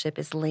discipleship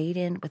is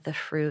laden with the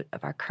fruit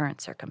of our current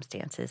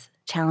circumstances,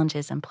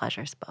 challenges and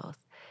pleasures both.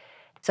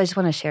 So I just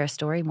want to share a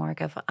story,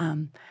 Morg, of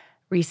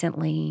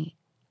recently,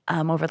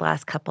 over the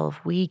last couple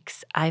of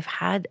weeks, I've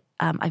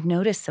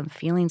noticed some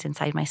feelings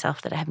inside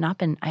myself that I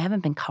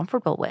haven't been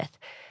comfortable with.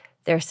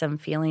 There's some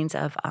feelings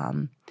of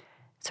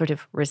sort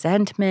of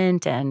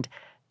resentment and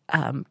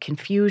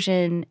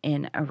confusion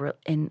in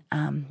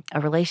a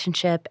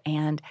relationship,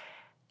 and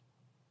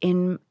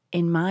in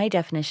my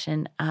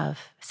definition of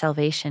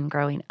salvation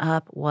growing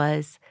up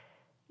was,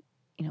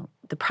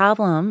 the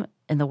problem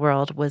in the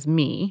world was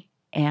me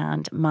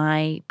and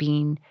my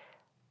being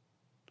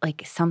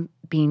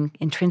being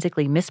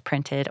intrinsically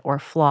misprinted or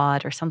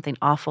flawed or something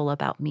awful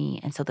about me.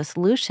 And so the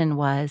solution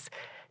was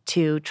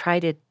to try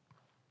to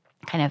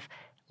kind of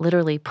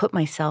literally put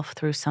myself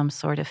through some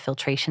sort of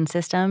filtration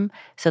system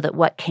so that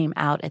what came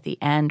out at the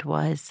end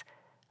was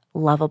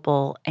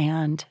lovable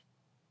and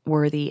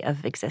worthy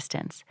of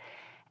existence.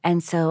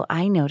 And so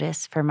I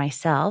notice for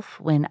myself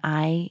when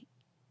I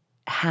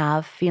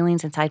have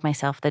feelings inside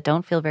myself that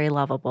don't feel very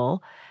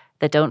lovable,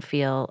 that don't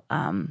feel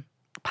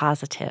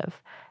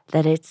positive,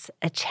 that it's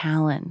a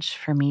challenge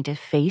for me to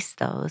face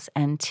those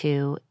and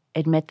to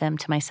admit them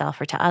to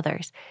myself or to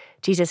others.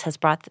 Jesus has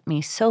brought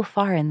me so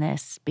far in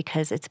this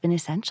because it's been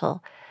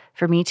essential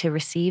for me to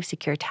receive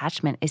secure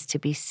attachment is to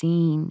be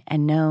seen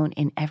and known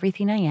in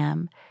everything I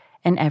am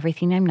and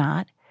everything I'm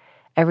not,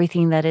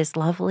 everything that is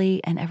lovely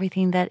and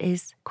everything that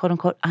is quote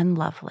unquote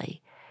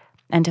unlovely,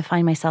 and to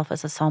find myself,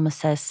 as the psalmist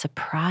says,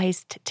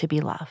 surprised to be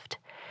loved.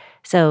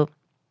 So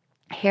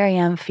here I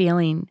am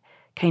feeling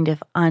kind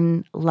of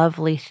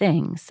unlovely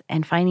things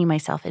and finding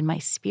myself in my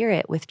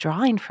spirit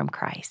withdrawing from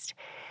Christ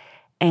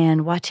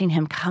and watching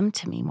him come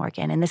to me,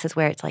 Morgan. And this is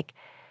where it's like,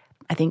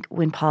 I think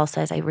when Paul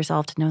says, I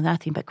resolved to know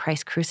nothing but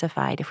Christ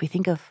crucified, if we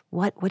think of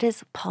what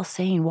is Paul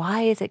saying?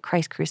 Why is it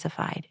Christ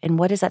crucified? And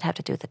what does that have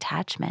to do with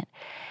attachment?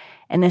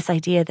 And this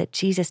idea that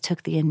Jesus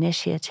took the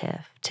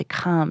initiative to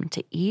come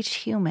to each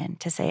human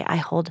to say, I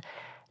hold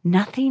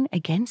nothing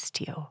against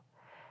you.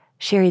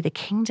 Cherie, the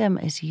kingdom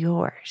is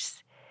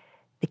yours.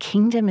 The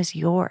kingdom is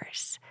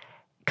yours.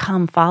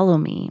 Come, follow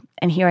me.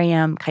 And here I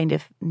am kind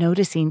of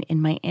noticing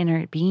in my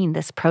inner being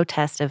this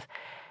protest of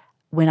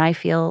when I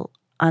feel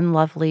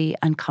unlovely,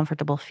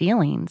 uncomfortable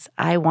feelings,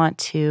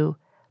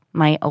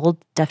 my old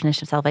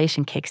definition of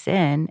salvation kicks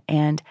in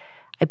and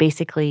I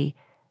basically,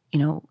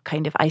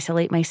 kind of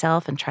isolate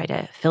myself and try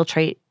to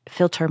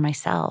filter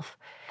myself.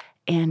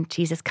 And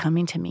Jesus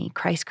coming to me,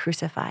 Christ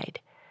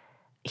crucified.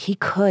 He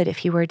could, if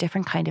he were a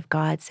different kind of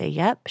God, say,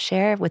 yep,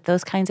 share with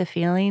those kinds of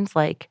feelings,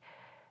 like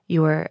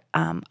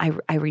I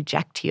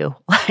reject you.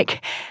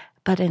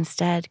 But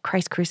instead,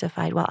 Christ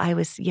crucified while I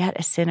was yet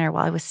a sinner,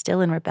 while I was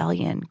still in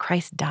rebellion.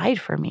 Christ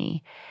died for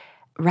me,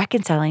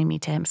 reconciling me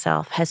to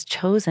himself, has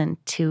chosen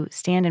to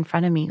stand in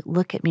front of me,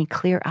 look at me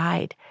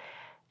clear-eyed,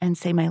 and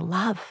say, my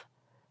love,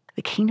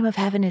 the kingdom of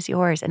heaven is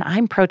yours. And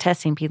I'm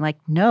protesting, being like,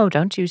 no,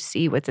 don't you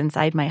see what's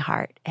inside my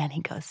heart? And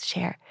he goes,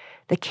 share,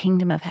 the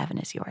kingdom of heaven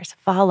is yours.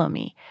 Follow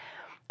me.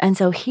 And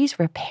so he's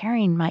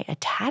repairing my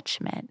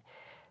attachment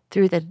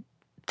through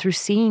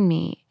seeing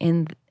me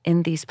in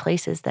these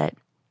places that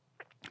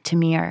to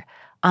me are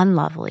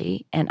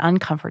unlovely and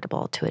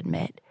uncomfortable to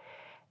admit.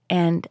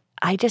 And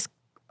I just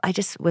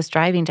was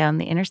driving down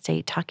the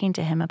interstate talking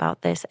to him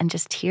about this and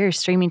just tears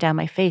streaming down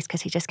my face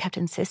because he just kept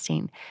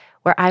insisting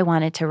where I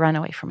wanted to run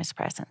away from his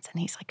presence.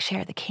 And he's like,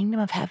 share, the kingdom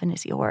of heaven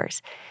is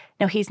yours.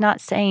 Now, he's not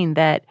saying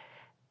that,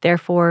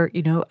 therefore,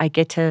 I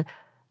get to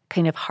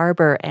kind of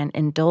harbor and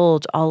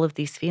indulge all of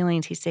these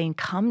feelings. He's saying,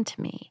 come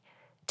to me.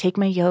 Take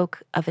my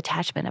yoke of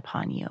attachment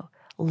upon you.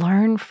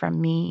 Learn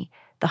from me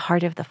the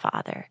heart of the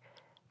Father,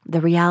 the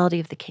reality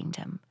of the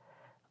kingdom,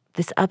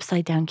 this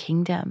upside-down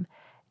kingdom,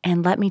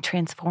 and let me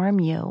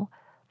transform you.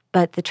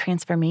 But the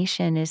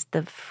transformation is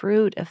the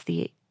fruit of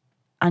the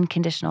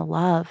unconditional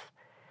love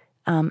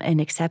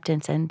and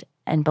acceptance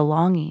and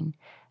belonging.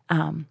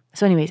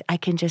 So anyways,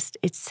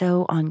 it's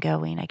so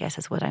ongoing, I guess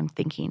is what I'm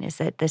thinking, is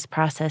that this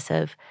process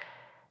of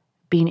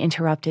being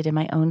interrupted in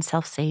my own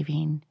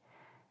self-saving,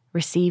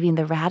 receiving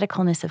the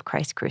radicalness of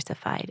Christ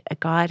crucified, a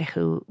God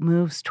who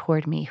moves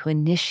toward me, who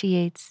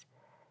initiates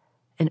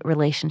a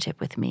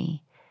relationship with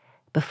me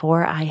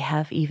before I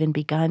have even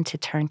begun to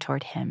turn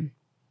toward him,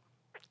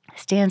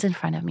 stands in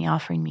front of me,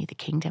 offering me the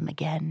kingdom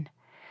again,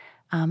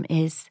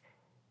 is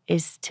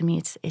to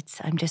me,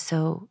 I'm just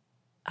so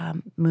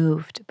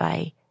moved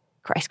by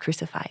Christ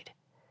crucified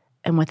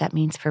and what that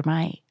means for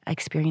my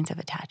experience of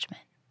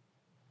attachment.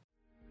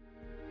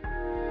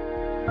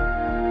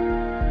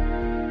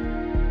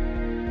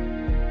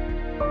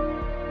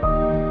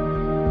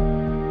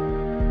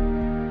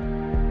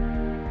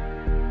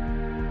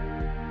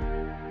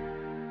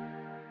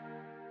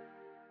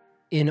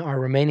 In our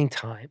remaining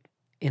time,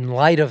 in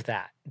light of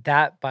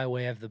that by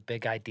way of the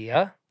big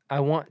idea, I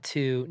want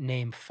to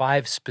name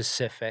 5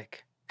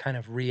 specific kind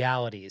of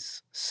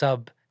realities,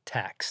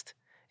 subtext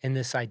in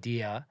this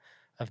idea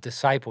of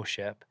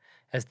discipleship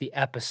as the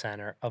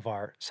epicenter of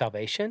our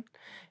salvation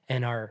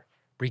and our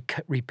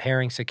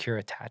repairing secure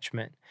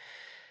attachment.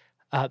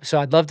 So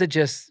I'd love to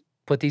just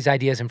put these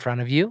ideas in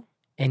front of you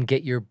and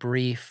get your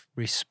brief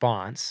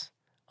response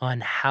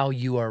on how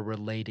you are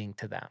relating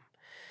to them.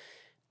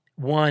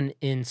 One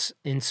in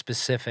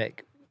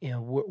specific,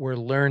 we're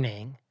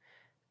learning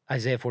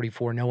Isaiah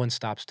 44, no one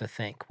stops to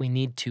think. We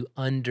need to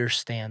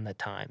understand the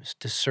times,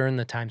 discern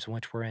the times in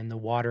which we're in, the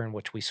water in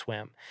which we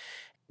swim.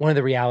 One of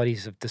the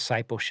realities of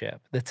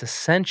discipleship that's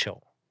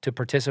essential to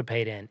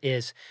participate in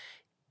is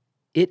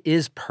it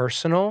is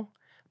personal,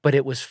 but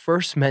it was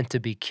first meant to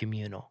be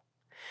communal.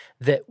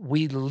 That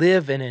we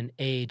live in an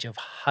age of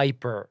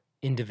hyper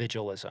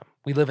individualism.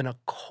 We live in a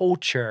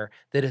culture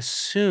that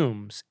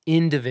assumes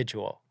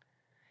individual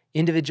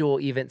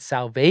even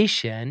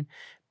salvation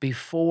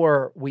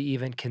before we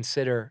even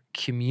consider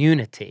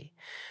community.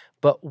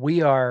 But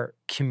we are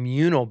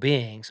communal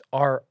beings.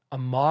 Our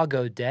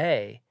imago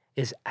Dei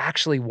is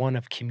actually one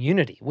of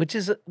community, which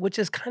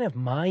is kind of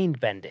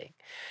mind-bending.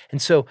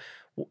 And so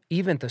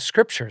even the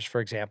scriptures,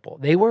 for example,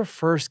 they were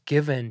first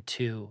given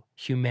to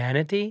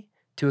humanity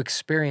to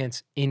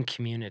experience in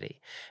community.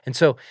 And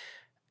so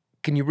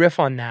can you riff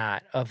on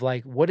that of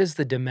like, what is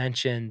the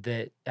dimension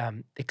that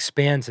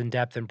expands in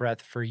depth and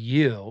breadth for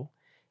you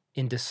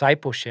in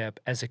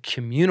discipleship as a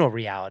communal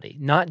reality,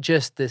 not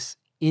just this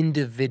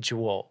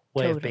individual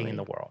way of being in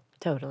the world?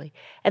 Totally.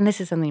 And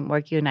this is something,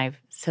 Mark, you and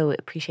I've so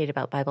appreciate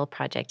about Bible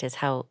Project is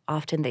how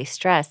often they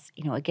stress,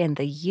 again,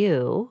 the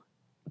you,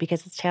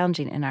 because it's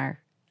challenging in our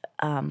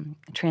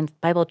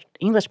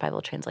English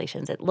Bible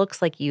translations. It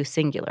looks like you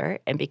singular,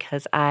 and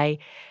because I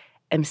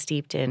am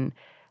steeped in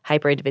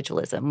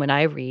hyper-individualism. When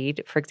I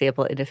read, for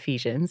example, in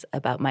Ephesians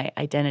about my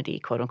identity,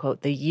 quote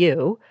unquote, the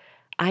you,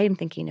 I am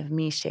thinking of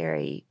me,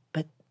 Cherie,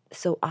 but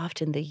so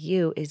often the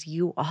you is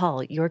you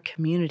all, your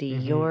community,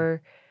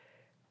 your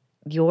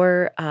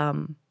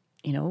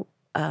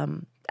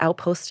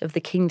outpost of the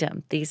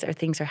kingdom. These are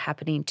things are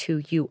happening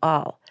to you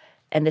all,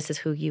 and this is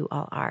who you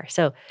all are.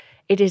 So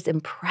it is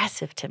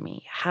impressive to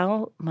me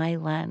how my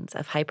lens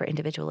of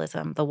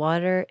hyper-individualism, the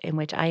water in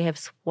which I have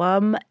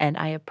swum and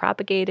I have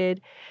propagated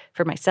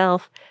for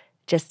myself,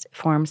 just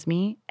forms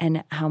me,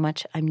 and how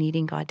much I'm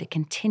needing God to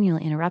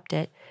continually interrupt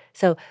it.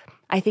 So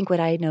I think what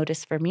I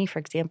noticed for me, for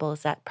example,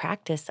 is that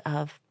practice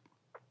of,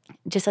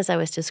 just as I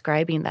was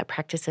describing, that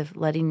practice of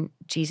letting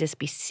Jesus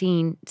be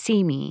seen,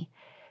 see me,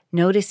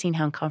 noticing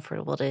how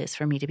uncomfortable it is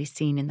for me to be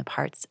seen in the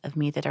parts of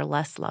me that are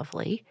less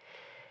lovely,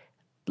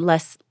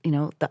 less,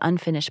 the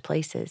unfinished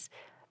places.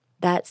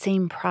 That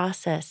same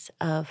process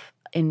of,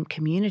 in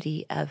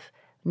community, of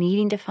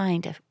needing to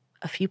find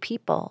a few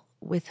people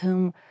with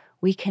whom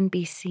we can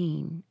be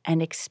seen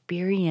and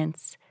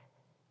experience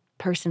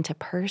person to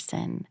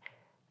person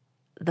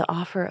the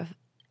offer of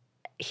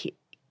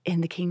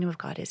in the kingdom of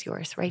God is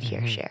yours right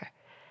here, share.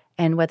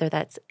 And whether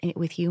that's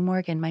with you,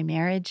 Morgan, my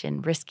marriage,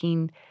 and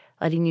risking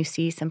letting you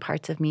see some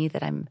parts of me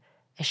that I'm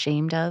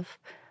ashamed of,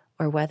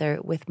 or whether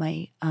with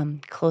my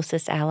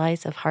closest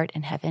allies of heart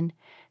and heaven.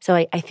 So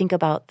I think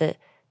about the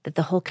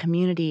whole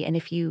community, and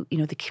if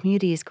the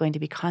community is going to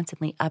be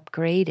constantly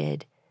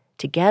upgraded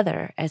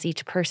together as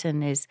each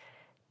person is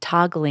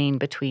toggling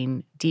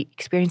between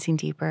experiencing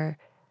deeper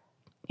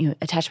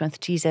attachment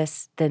with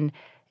Jesus, then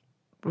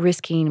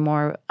risking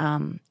more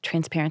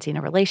transparency in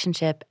a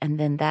relationship, and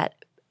then that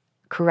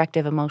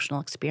corrective emotional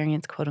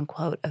experience, quote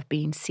unquote, of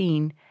being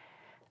seen.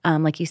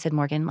 Like you said,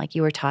 Morgan, like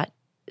you were taught,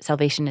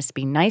 salvation is to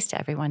be nice to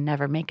everyone,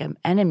 never make an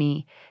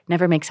enemy,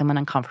 never make someone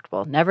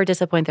uncomfortable, never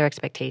disappoint their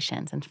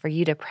expectations. And for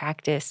you to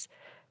practice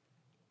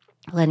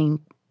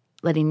letting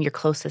your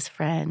closest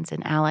friends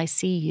and allies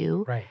see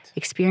you,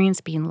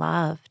 experience being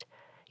loved,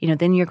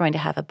 then you're going to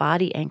have a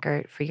body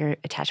anchor for your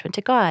attachment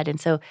to God. And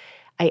so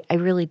I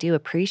really do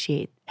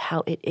appreciate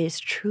how it is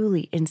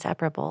truly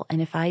inseparable.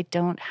 And if I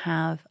don't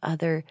have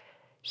other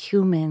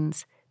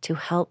humans to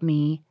help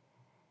me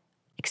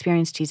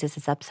experience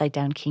Jesus' upside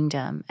down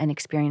kingdom and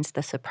experience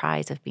the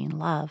surprise of being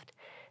loved,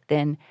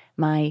 then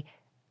my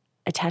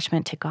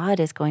attachment to God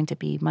is going to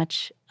be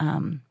much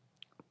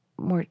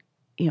more,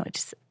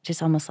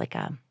 just almost like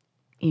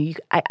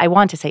I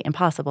want to say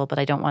impossible, but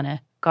I don't want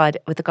to.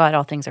 With God,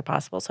 all things are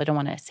possible. So I don't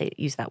want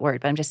to use that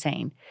word, but I'm just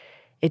saying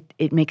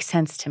it makes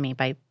sense to me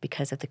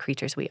because of the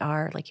creatures we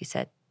are. Like you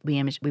said,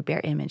 we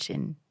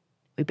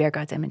bear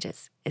God's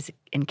images is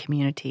in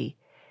community.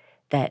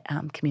 That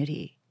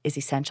community is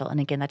essential.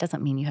 And again, that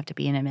doesn't mean you have to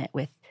be intimate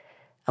with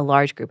a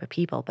large group of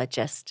people, but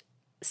just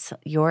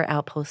your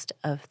outpost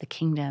of the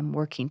kingdom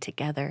working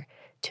together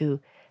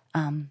to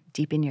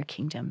deepen your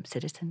kingdom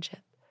citizenship.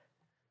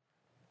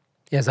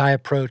 As I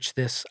approach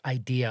this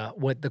idea,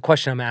 the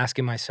question I'm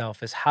asking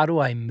myself is, how do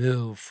I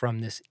move from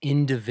this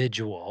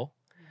individual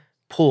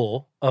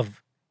pull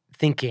of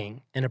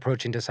thinking and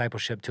approaching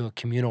discipleship to a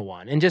communal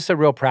one? And just a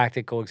real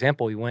practical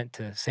example, we went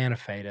to Santa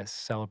Fe to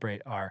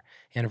celebrate our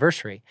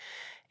anniversary.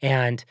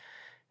 And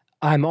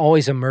I'm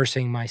always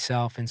immersing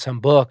myself in some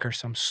book or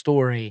some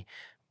story,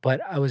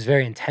 but I was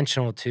very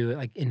intentional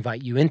to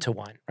invite you into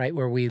one, right?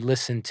 Where we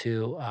listen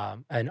to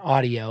an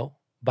audio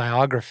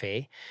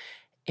biography.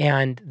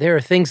 And there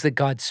are things that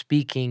God's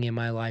speaking in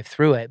my life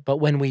through it. But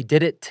when we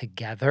did it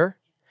together,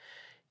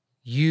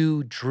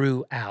 you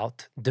drew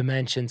out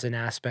dimensions and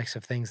aspects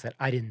of things that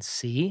I didn't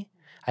see,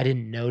 I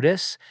didn't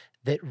notice,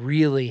 that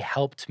really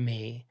helped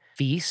me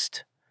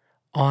feast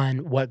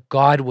on what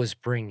God was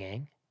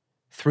bringing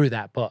through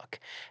that book.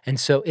 And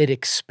so it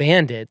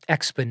expanded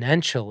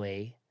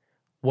exponentially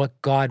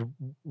what God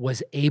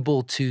was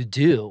able to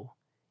do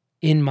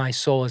in my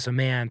soul as a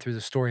man through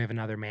the story of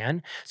another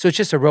man. So it's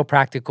just a real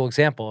practical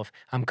example of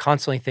I'm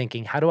constantly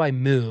thinking, how do I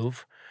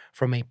move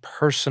from a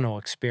personal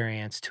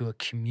experience to a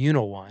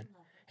communal one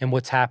and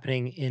what's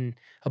happening in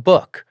a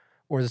book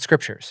or the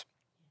scriptures?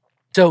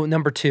 So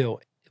number 2,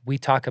 we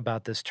talk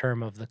about this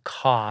term of the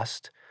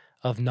cost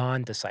of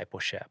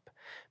non-discipleship,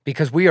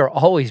 because we are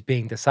always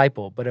being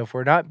discipled. But if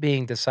we're not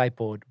being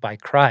discipled by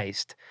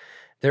Christ,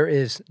 there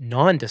is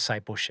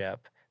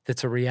non-discipleship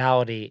that's a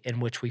reality in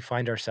which we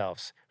find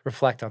ourselves.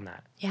 Reflect on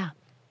that. Yeah.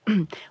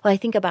 Well, I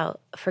think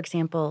about, for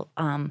example,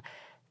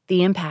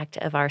 the impact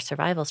of our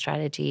survival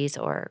strategies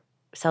or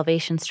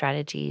salvation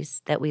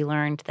strategies that we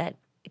learned that,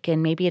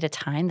 again, maybe at a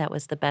time that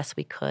was the best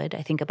we could.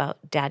 I think about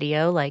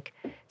Daddy-O,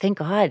 thank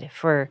God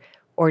for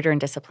order and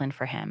discipline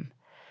for him.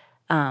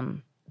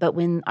 But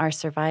when our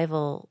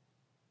survival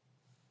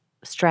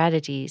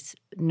strategies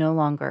no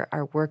longer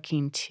are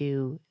working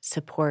to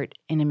support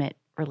intimate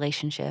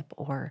relationship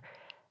or,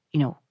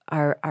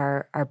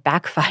 are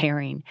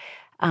backfiring,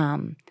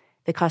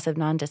 the cost of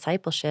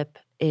non-discipleship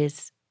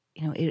is,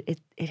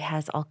 it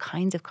has all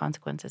kinds of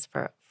consequences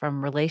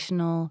from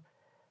relational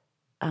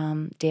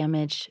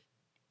damage,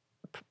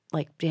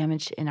 like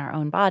damage in our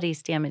own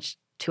bodies, damage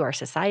to our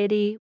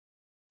society.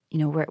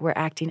 We're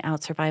acting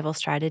out survival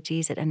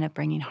strategies that end up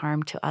bringing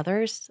harm to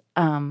others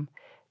on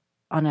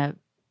a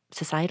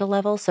societal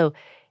level. So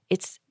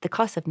it's the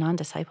cost of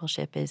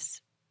non-discipleship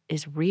is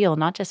real,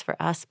 not just for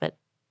us, but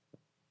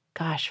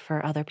gosh,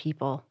 for other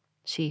people.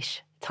 Sheesh,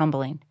 it's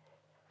humbling.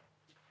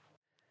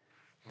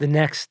 The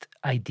next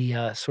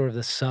idea, sort of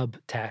the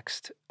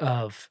subtext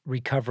of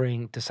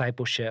recovering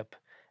discipleship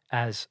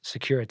as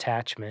secure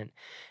attachment,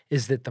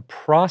 is that the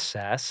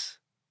process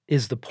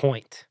is the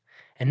point.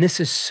 And this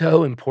is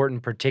so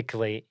important,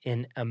 particularly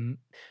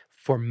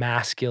for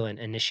masculine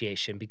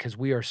initiation, because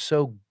we are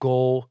so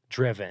goal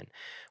driven.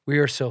 We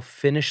are so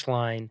finish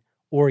line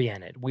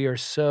oriented. We are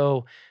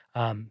so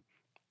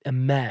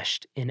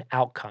enmeshed in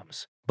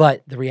outcomes.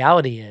 But the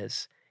reality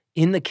is,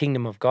 in the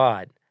kingdom of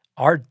God,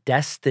 our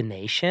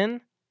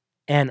destination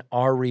and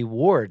our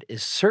reward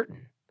is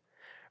certain,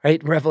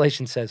 right?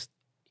 Revelation says,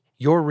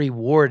 your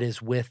reward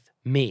is with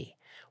me.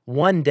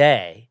 One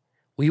day,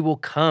 we will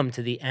come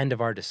to the end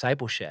of our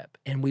discipleship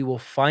and we will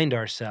find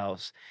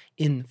ourselves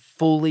in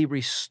fully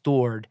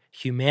restored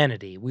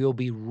humanity. We will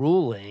be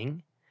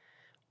ruling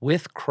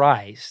with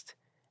Christ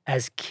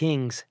as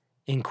kings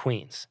and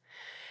queens.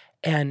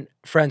 And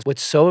friends,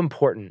 what's so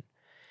important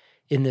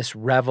in this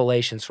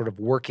revelation sort of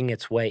working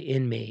its way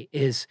in me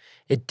is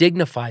it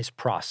dignifies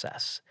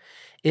process.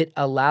 It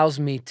allows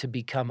me to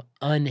become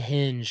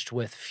unhinged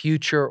with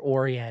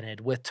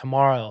future-oriented, with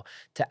tomorrow,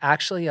 to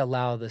actually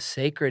allow the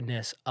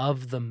sacredness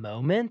of the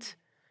moment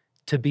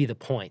to be the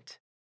point.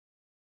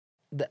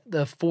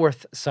 The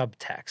fourth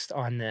subtext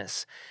on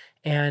this,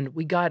 and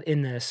we got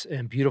in this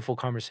beautiful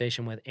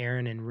conversation with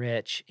Aaron and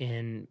Rich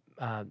in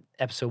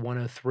episode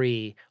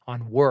 103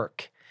 on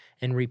work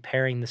and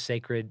repairing the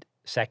sacred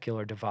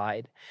secular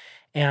divide.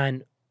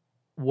 And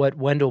what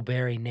Wendell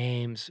Berry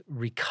names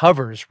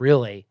recovers,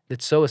 really,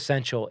 that's so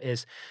essential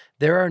is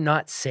there are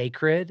not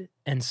sacred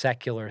and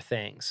secular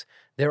things.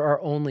 There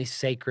are only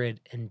sacred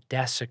and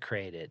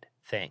desecrated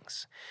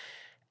things.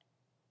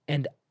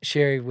 And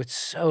Cherie, what's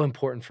so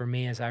important for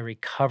me as I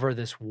recover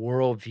this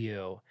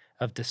worldview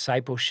of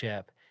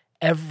discipleship,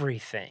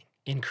 everything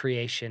in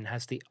creation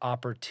has the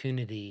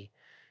opportunity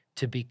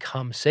to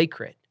become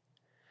sacred.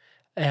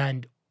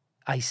 And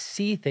I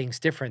see things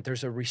different.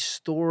 There's a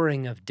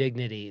restoring of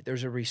dignity.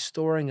 There's a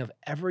restoring of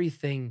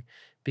everything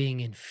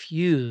being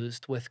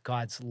infused with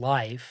God's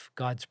life,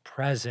 God's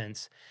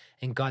presence,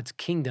 and God's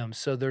kingdom.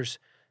 So there's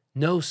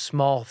no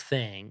small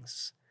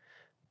things.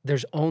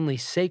 There's only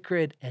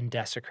sacred and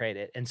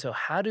desecrated. And so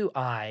how do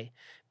I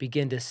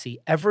begin to see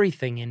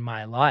everything in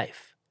my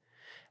life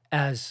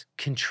as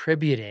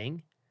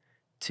contributing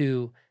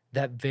to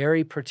that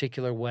very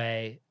particular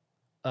way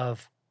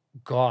of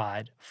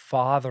God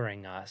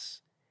fathering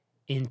us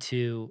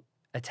into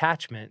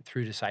attachment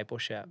through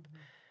discipleship?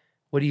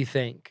 What do you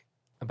think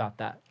about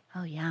that?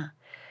 Oh, yeah.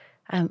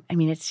 I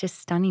mean, it's just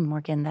stunning,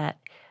 Morgan, that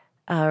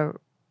uh,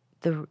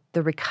 the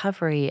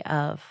recovery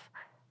of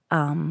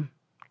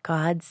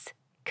God's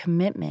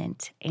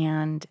commitment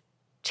and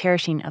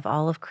cherishing of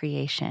all of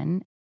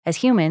creation. As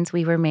humans,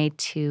 we were made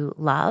to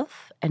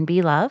love and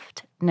be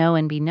loved, know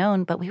and be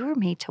known, but we were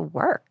made to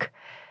work,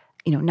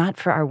 not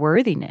for our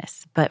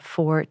worthiness, but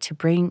to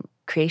bring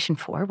creation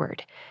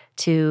forward,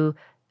 to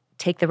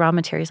take the raw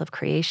materials of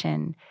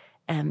creation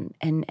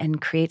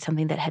and create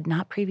something that had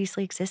not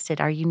previously existed,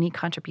 our unique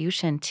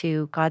contribution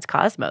to God's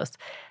cosmos.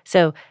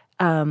 So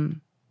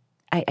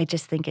I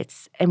just think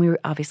and we were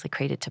obviously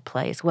created to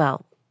play as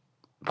well.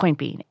 Point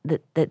being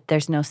that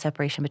there's no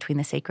separation between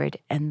the sacred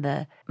and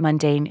the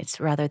mundane.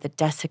 It's rather the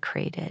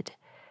desecrated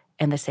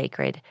and the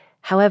sacred.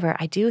 However,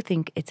 I do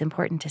think it's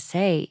important to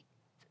say,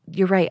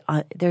 you're right,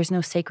 there's no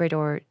sacred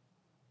or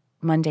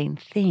mundane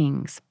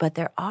things, but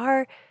there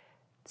are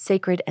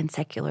sacred and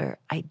secular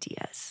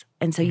ideas.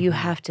 And so you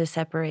have to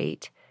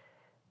separate.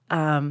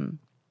 And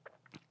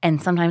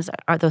sometimes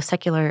those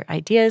secular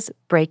ideas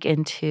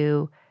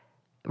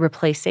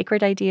replace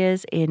sacred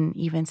ideas in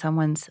even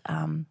someone's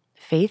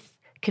faith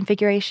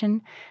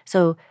configuration.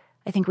 So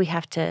I think we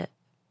have to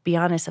be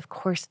honest. Of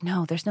course,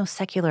 no, there's no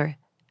secular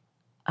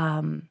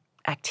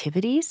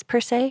activities per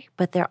se,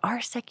 but there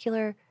are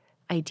secular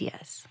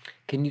ideas.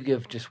 Can you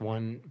give just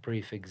one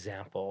brief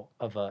example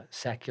of a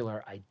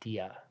secular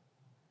idea?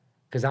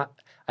 Because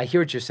I hear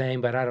what you're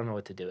saying, but I don't know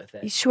what to do with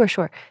it.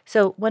 Sure.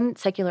 So one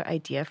secular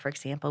idea, for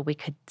example, we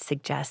could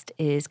suggest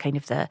is kind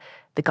of the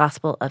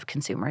gospel of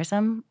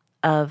consumerism.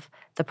 Of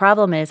the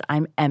problem is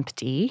I'm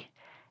empty,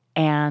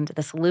 and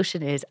the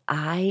solution is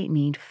I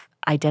need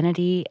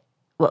identity.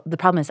 Well, the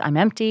problem is I'm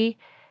empty,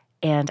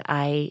 and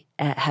I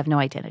have no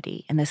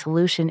identity. And the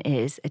solution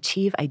is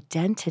achieve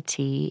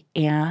identity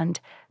and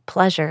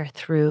pleasure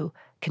through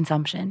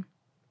consumption.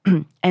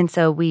 And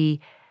so we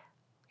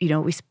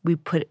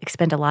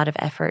expend a lot of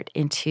effort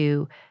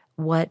into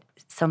what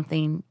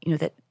something,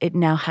 that it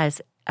now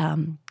has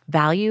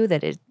value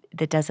that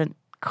doesn't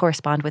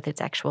correspond with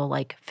its actual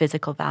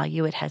physical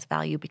value. It has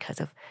value because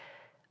of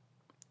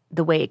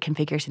the way it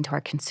configures into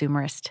our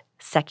consumerist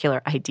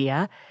secular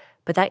idea.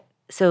 But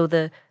so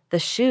the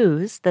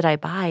shoes that I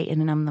buy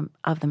in and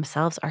of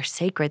themselves are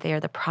sacred. They are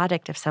the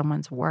product of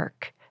someone's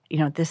work.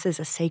 This is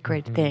a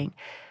sacred thing.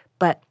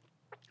 But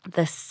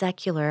the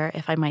secular,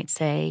 if I might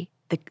say,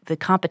 the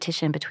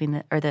competition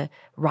between the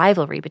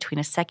rivalry between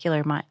a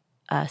secular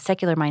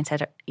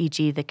mindset,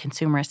 e.g. the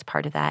consumerist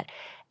part of that,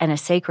 and a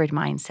sacred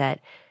mindset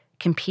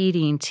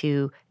competing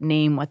to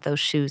name what those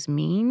shoes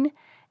mean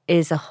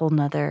is a whole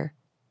nother.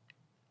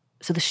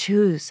 So the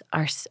shoes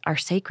are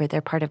sacred.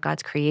 They're part of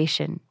God's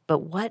creation. But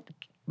what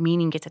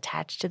meaning gets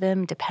attached to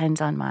them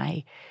depends on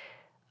my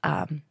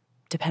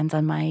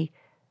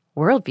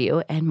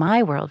worldview. And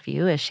my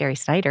worldview, as Cherie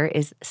Snyder,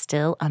 is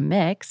still a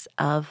mix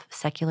of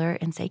secular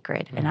and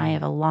sacred. And I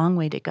have a long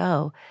way to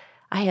go.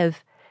 I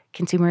have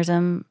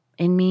consumerism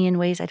in me in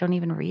ways I don't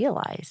even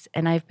realize.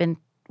 And I've been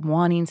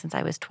wanting since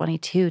I was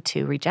 22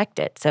 to reject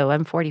it. So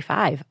I'm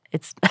 45.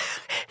 It's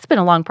been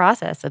a long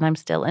process, and I'm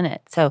still in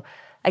it. So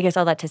I guess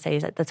all that to say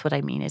is that's what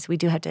I mean is we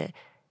do have to.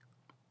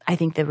 I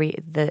think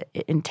the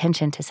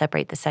intention to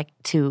separate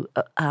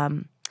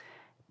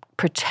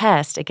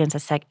protest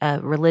against a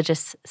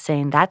religious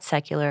saying that's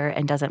secular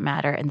and doesn't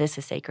matter and this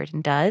is sacred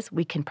and does.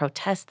 We can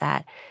protest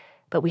that,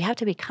 but we have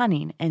to be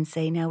cunning and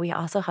say no. We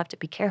also have to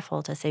be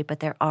careful to say, but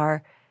there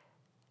are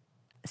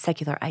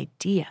secular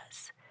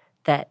ideas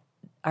that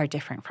are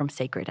different from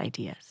sacred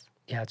ideas.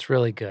 Yeah, it's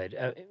really good.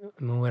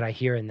 What I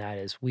hear in that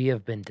is we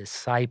have been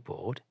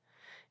discipled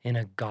in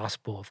a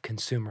gospel of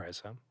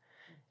consumerism.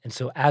 And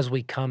so as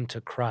we come to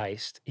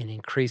Christ in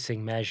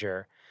increasing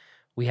measure,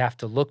 we have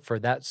to look for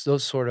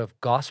those sort of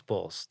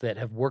gospels that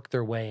have worked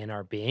their way in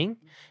our being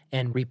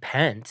and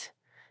repent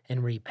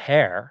and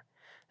repair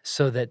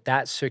so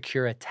that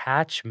secure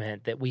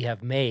attachment that we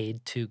have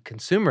made to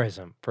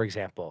consumerism, for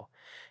example,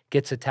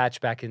 gets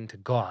attached back into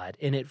God,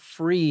 and it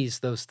frees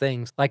those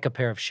things like a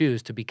pair of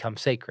shoes to become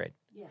sacred.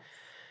 Yes.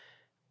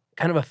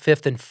 Kind of a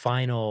fifth and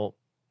final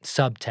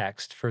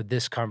subtext for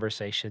this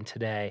conversation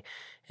today.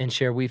 And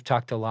Cherie, we've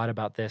talked a lot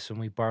about this and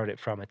we borrowed it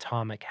from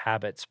Atomic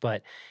Habits,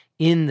 but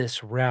in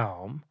this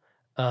realm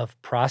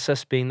of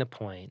process being the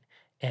point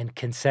and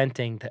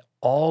consenting that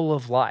all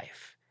of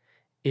life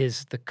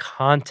is the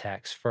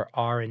context for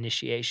our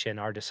initiation,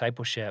 our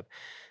discipleship,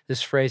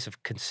 this phrase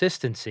of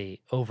consistency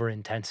over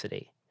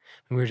intensity.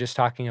 We were just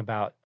talking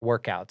about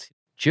workouts,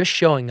 just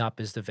showing up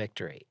is the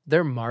victory.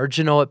 They're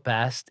marginal at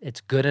best. It's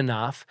good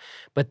enough.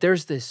 But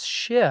there's this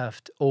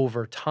shift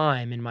over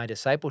time in my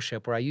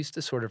discipleship where I used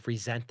to sort of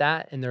resent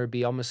that. And there would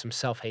be almost some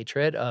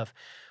self-hatred of,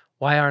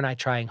 why aren't I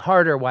trying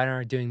harder? Why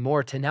aren't I doing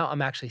more? To now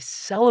I'm actually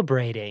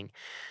celebrating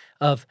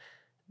of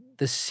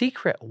the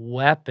secret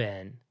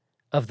weapon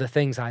of the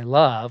things I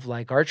love,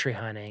 like archery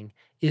hunting,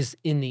 is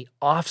in the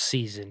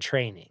off-season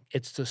training.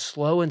 It's the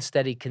slow and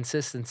steady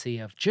consistency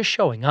of just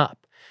showing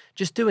up,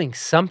 just doing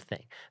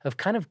something, of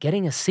kind of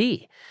getting a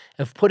C,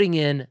 of putting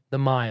in the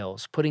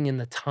miles, putting in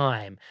the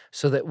time,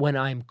 so that when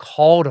I'm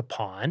called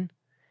upon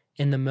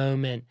in the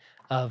moment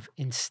of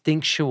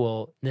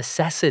instinctual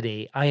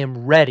necessity, I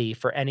am ready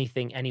for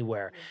anything,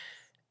 anywhere.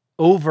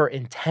 Over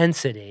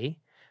intensity,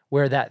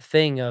 where that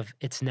thing of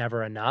it's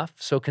never enough.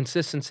 So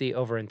consistency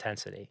over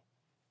intensity.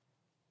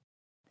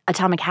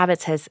 Atomic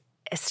Habits has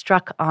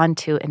struck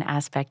onto an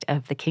aspect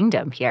of the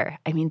kingdom here.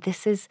 I mean,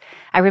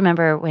 I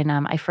remember when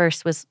I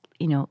first was,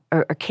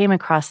 or came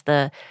across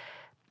the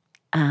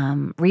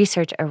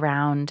research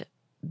around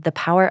the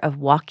power of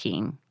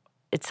walking.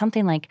 It's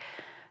something like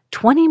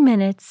 20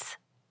 minutes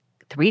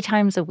 3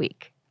 times a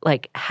week,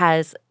 like,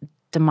 has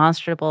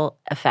demonstrable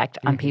effect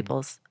on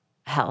people's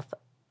health.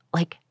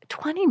 Like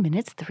 20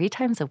 minutes 3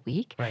 times a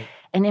week? Right.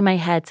 And in my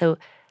head,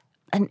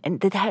 and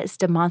that is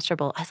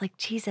demonstrable. I was like,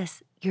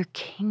 Jesus, your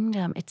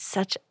kingdom, it's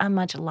such a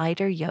much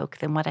lighter yoke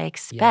than what I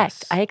expect.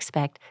 Yes. I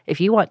expect if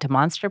you want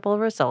demonstrable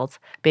results,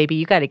 baby,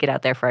 you got to get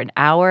out there for an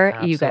hour.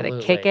 You got to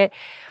kick Absolutely. it.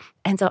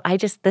 And so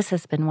this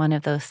has been one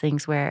of those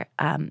things where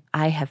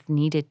I have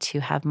needed to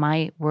have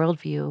my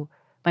worldview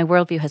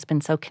has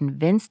been so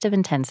convinced of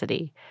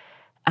intensity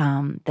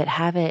that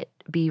have it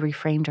be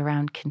reframed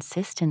around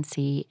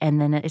consistency. And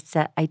then it's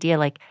that idea,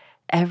 like,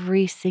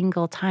 every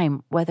single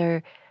time,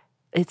 whether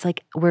it's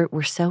like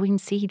we're sowing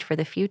seed for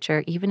the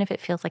future, even if it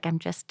feels like I'm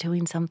just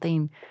doing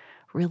something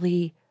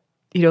really,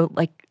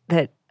 like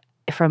that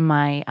from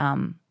my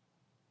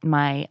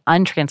my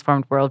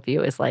untransformed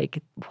worldview is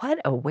like, what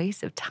a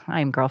waste of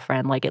time,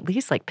 girlfriend. Like, at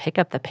least like pick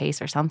up the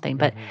pace or something.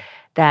 But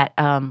that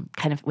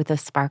kind of with a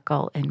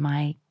sparkle in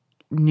my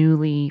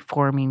newly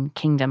forming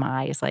kingdom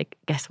eyes, like,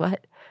 guess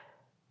what?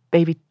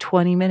 Baby,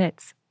 20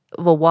 minutes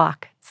will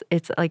walk.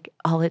 It's like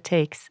all it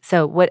takes.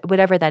 So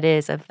whatever that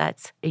is, if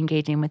that's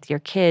engaging with your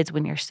kids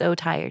when you're so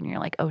tired and you're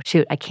like, oh,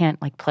 shoot, I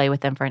can't like play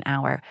with them for an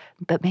hour,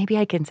 but maybe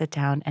I can sit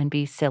down and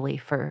be silly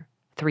for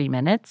 3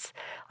 minutes.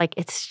 Like,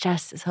 it's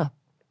just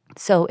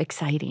so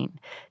exciting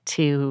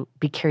to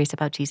be curious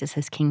about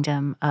Jesus'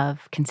 kingdom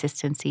of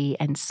consistency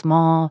and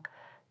small,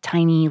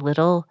 tiny,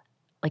 little,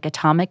 like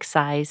atomic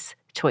size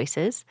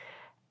choices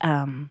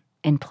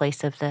in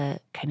place of the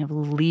kind of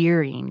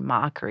leering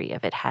mockery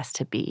of it has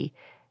to be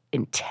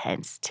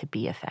intense to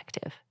be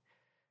effective.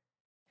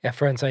 Yeah,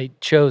 friends, I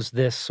chose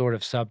this sort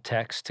of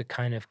subtext to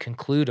kind of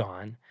conclude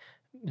on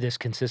this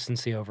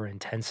consistency over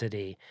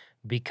intensity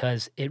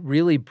because it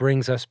really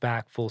brings us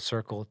back full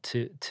circle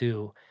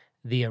to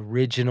the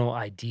original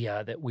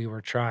idea that we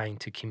were trying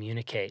to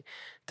communicate.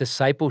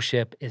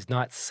 Discipleship is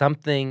not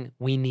something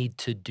we need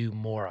to do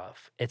more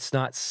of. It's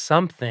not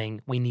something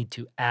we need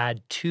to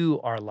add to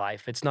our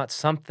life. It's not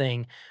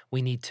something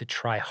we need to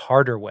try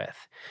harder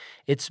with.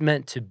 It's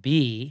meant to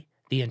be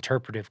the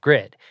interpretive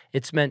grid.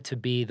 It's meant to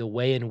be the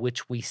way in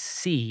which we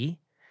see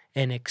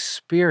and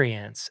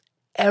experience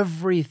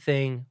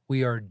everything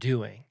we are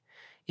doing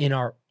in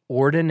our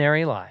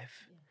ordinary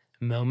life,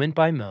 moment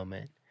by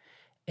moment,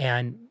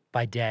 and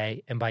by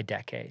day and by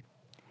decade.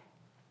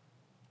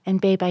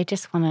 And babe, I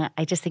just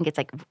think it's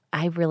like,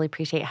 I really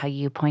appreciate how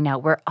you point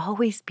out we're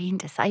always being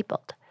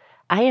discipled.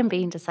 I am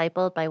being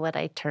discipled by what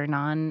I turn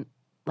on,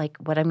 like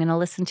what I'm going to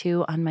listen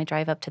to on my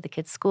drive up to the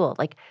kids' school.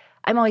 Like,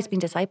 I'm always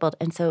being discipled.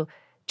 And so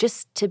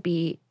just to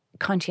be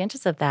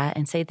conscientious of that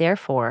and say,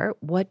 therefore,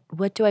 what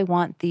do I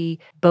want the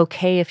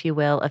bouquet, if you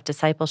will, of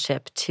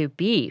discipleship to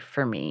be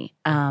for me?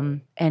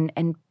 And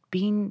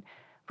being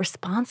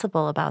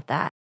responsible about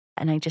that.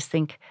 And I just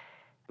think,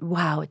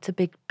 wow, it's a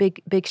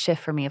big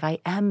shift for me. If I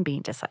am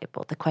being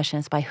discipled, the question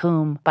is by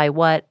whom, by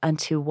what,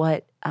 unto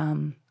what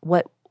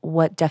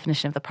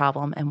definition of the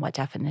problem and what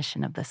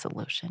definition of the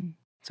solution.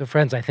 So,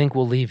 friends, I think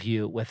we'll leave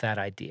you with that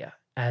idea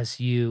as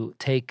you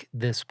take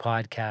this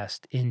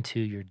podcast into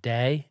your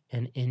day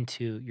and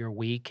into your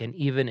week and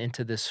even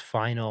into this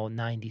final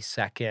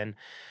 90-second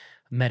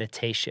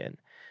meditation.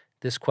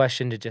 This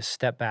question to just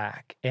step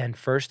back and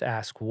first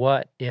ask,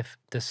 what if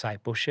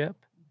discipleship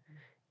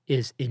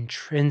is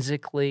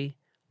intrinsically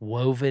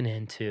woven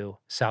into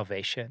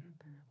salvation?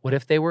 What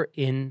if they were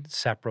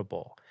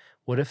inseparable?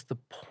 What if the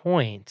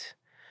point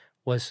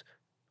was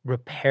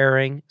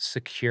repairing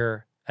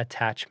secure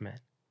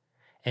attachment?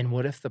 And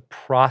what if the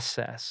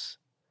process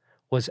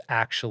was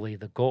actually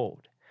the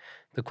gold?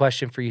 The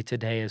question for you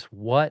today is,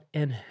 what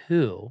and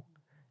who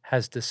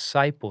has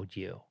discipled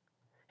you,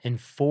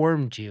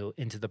 informed you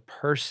into the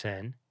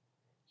person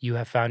you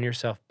have found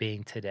yourself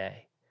being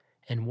today?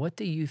 And what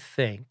do you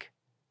think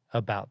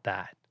about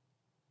that?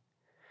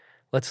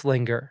 Let's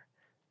linger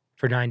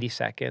for 90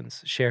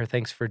 seconds. Share,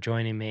 thanks for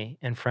joining me.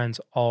 And friends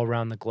all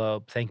around the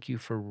globe, thank you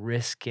for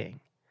risking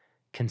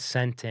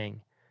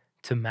consenting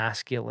to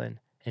masculine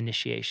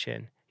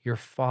initiation. Your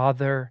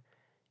Father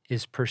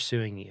is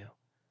pursuing you.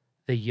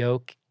 The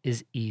yoke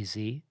is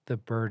easy, the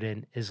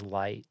burden is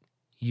light.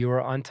 You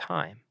are on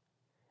time,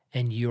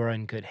 and you are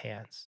in good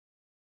hands.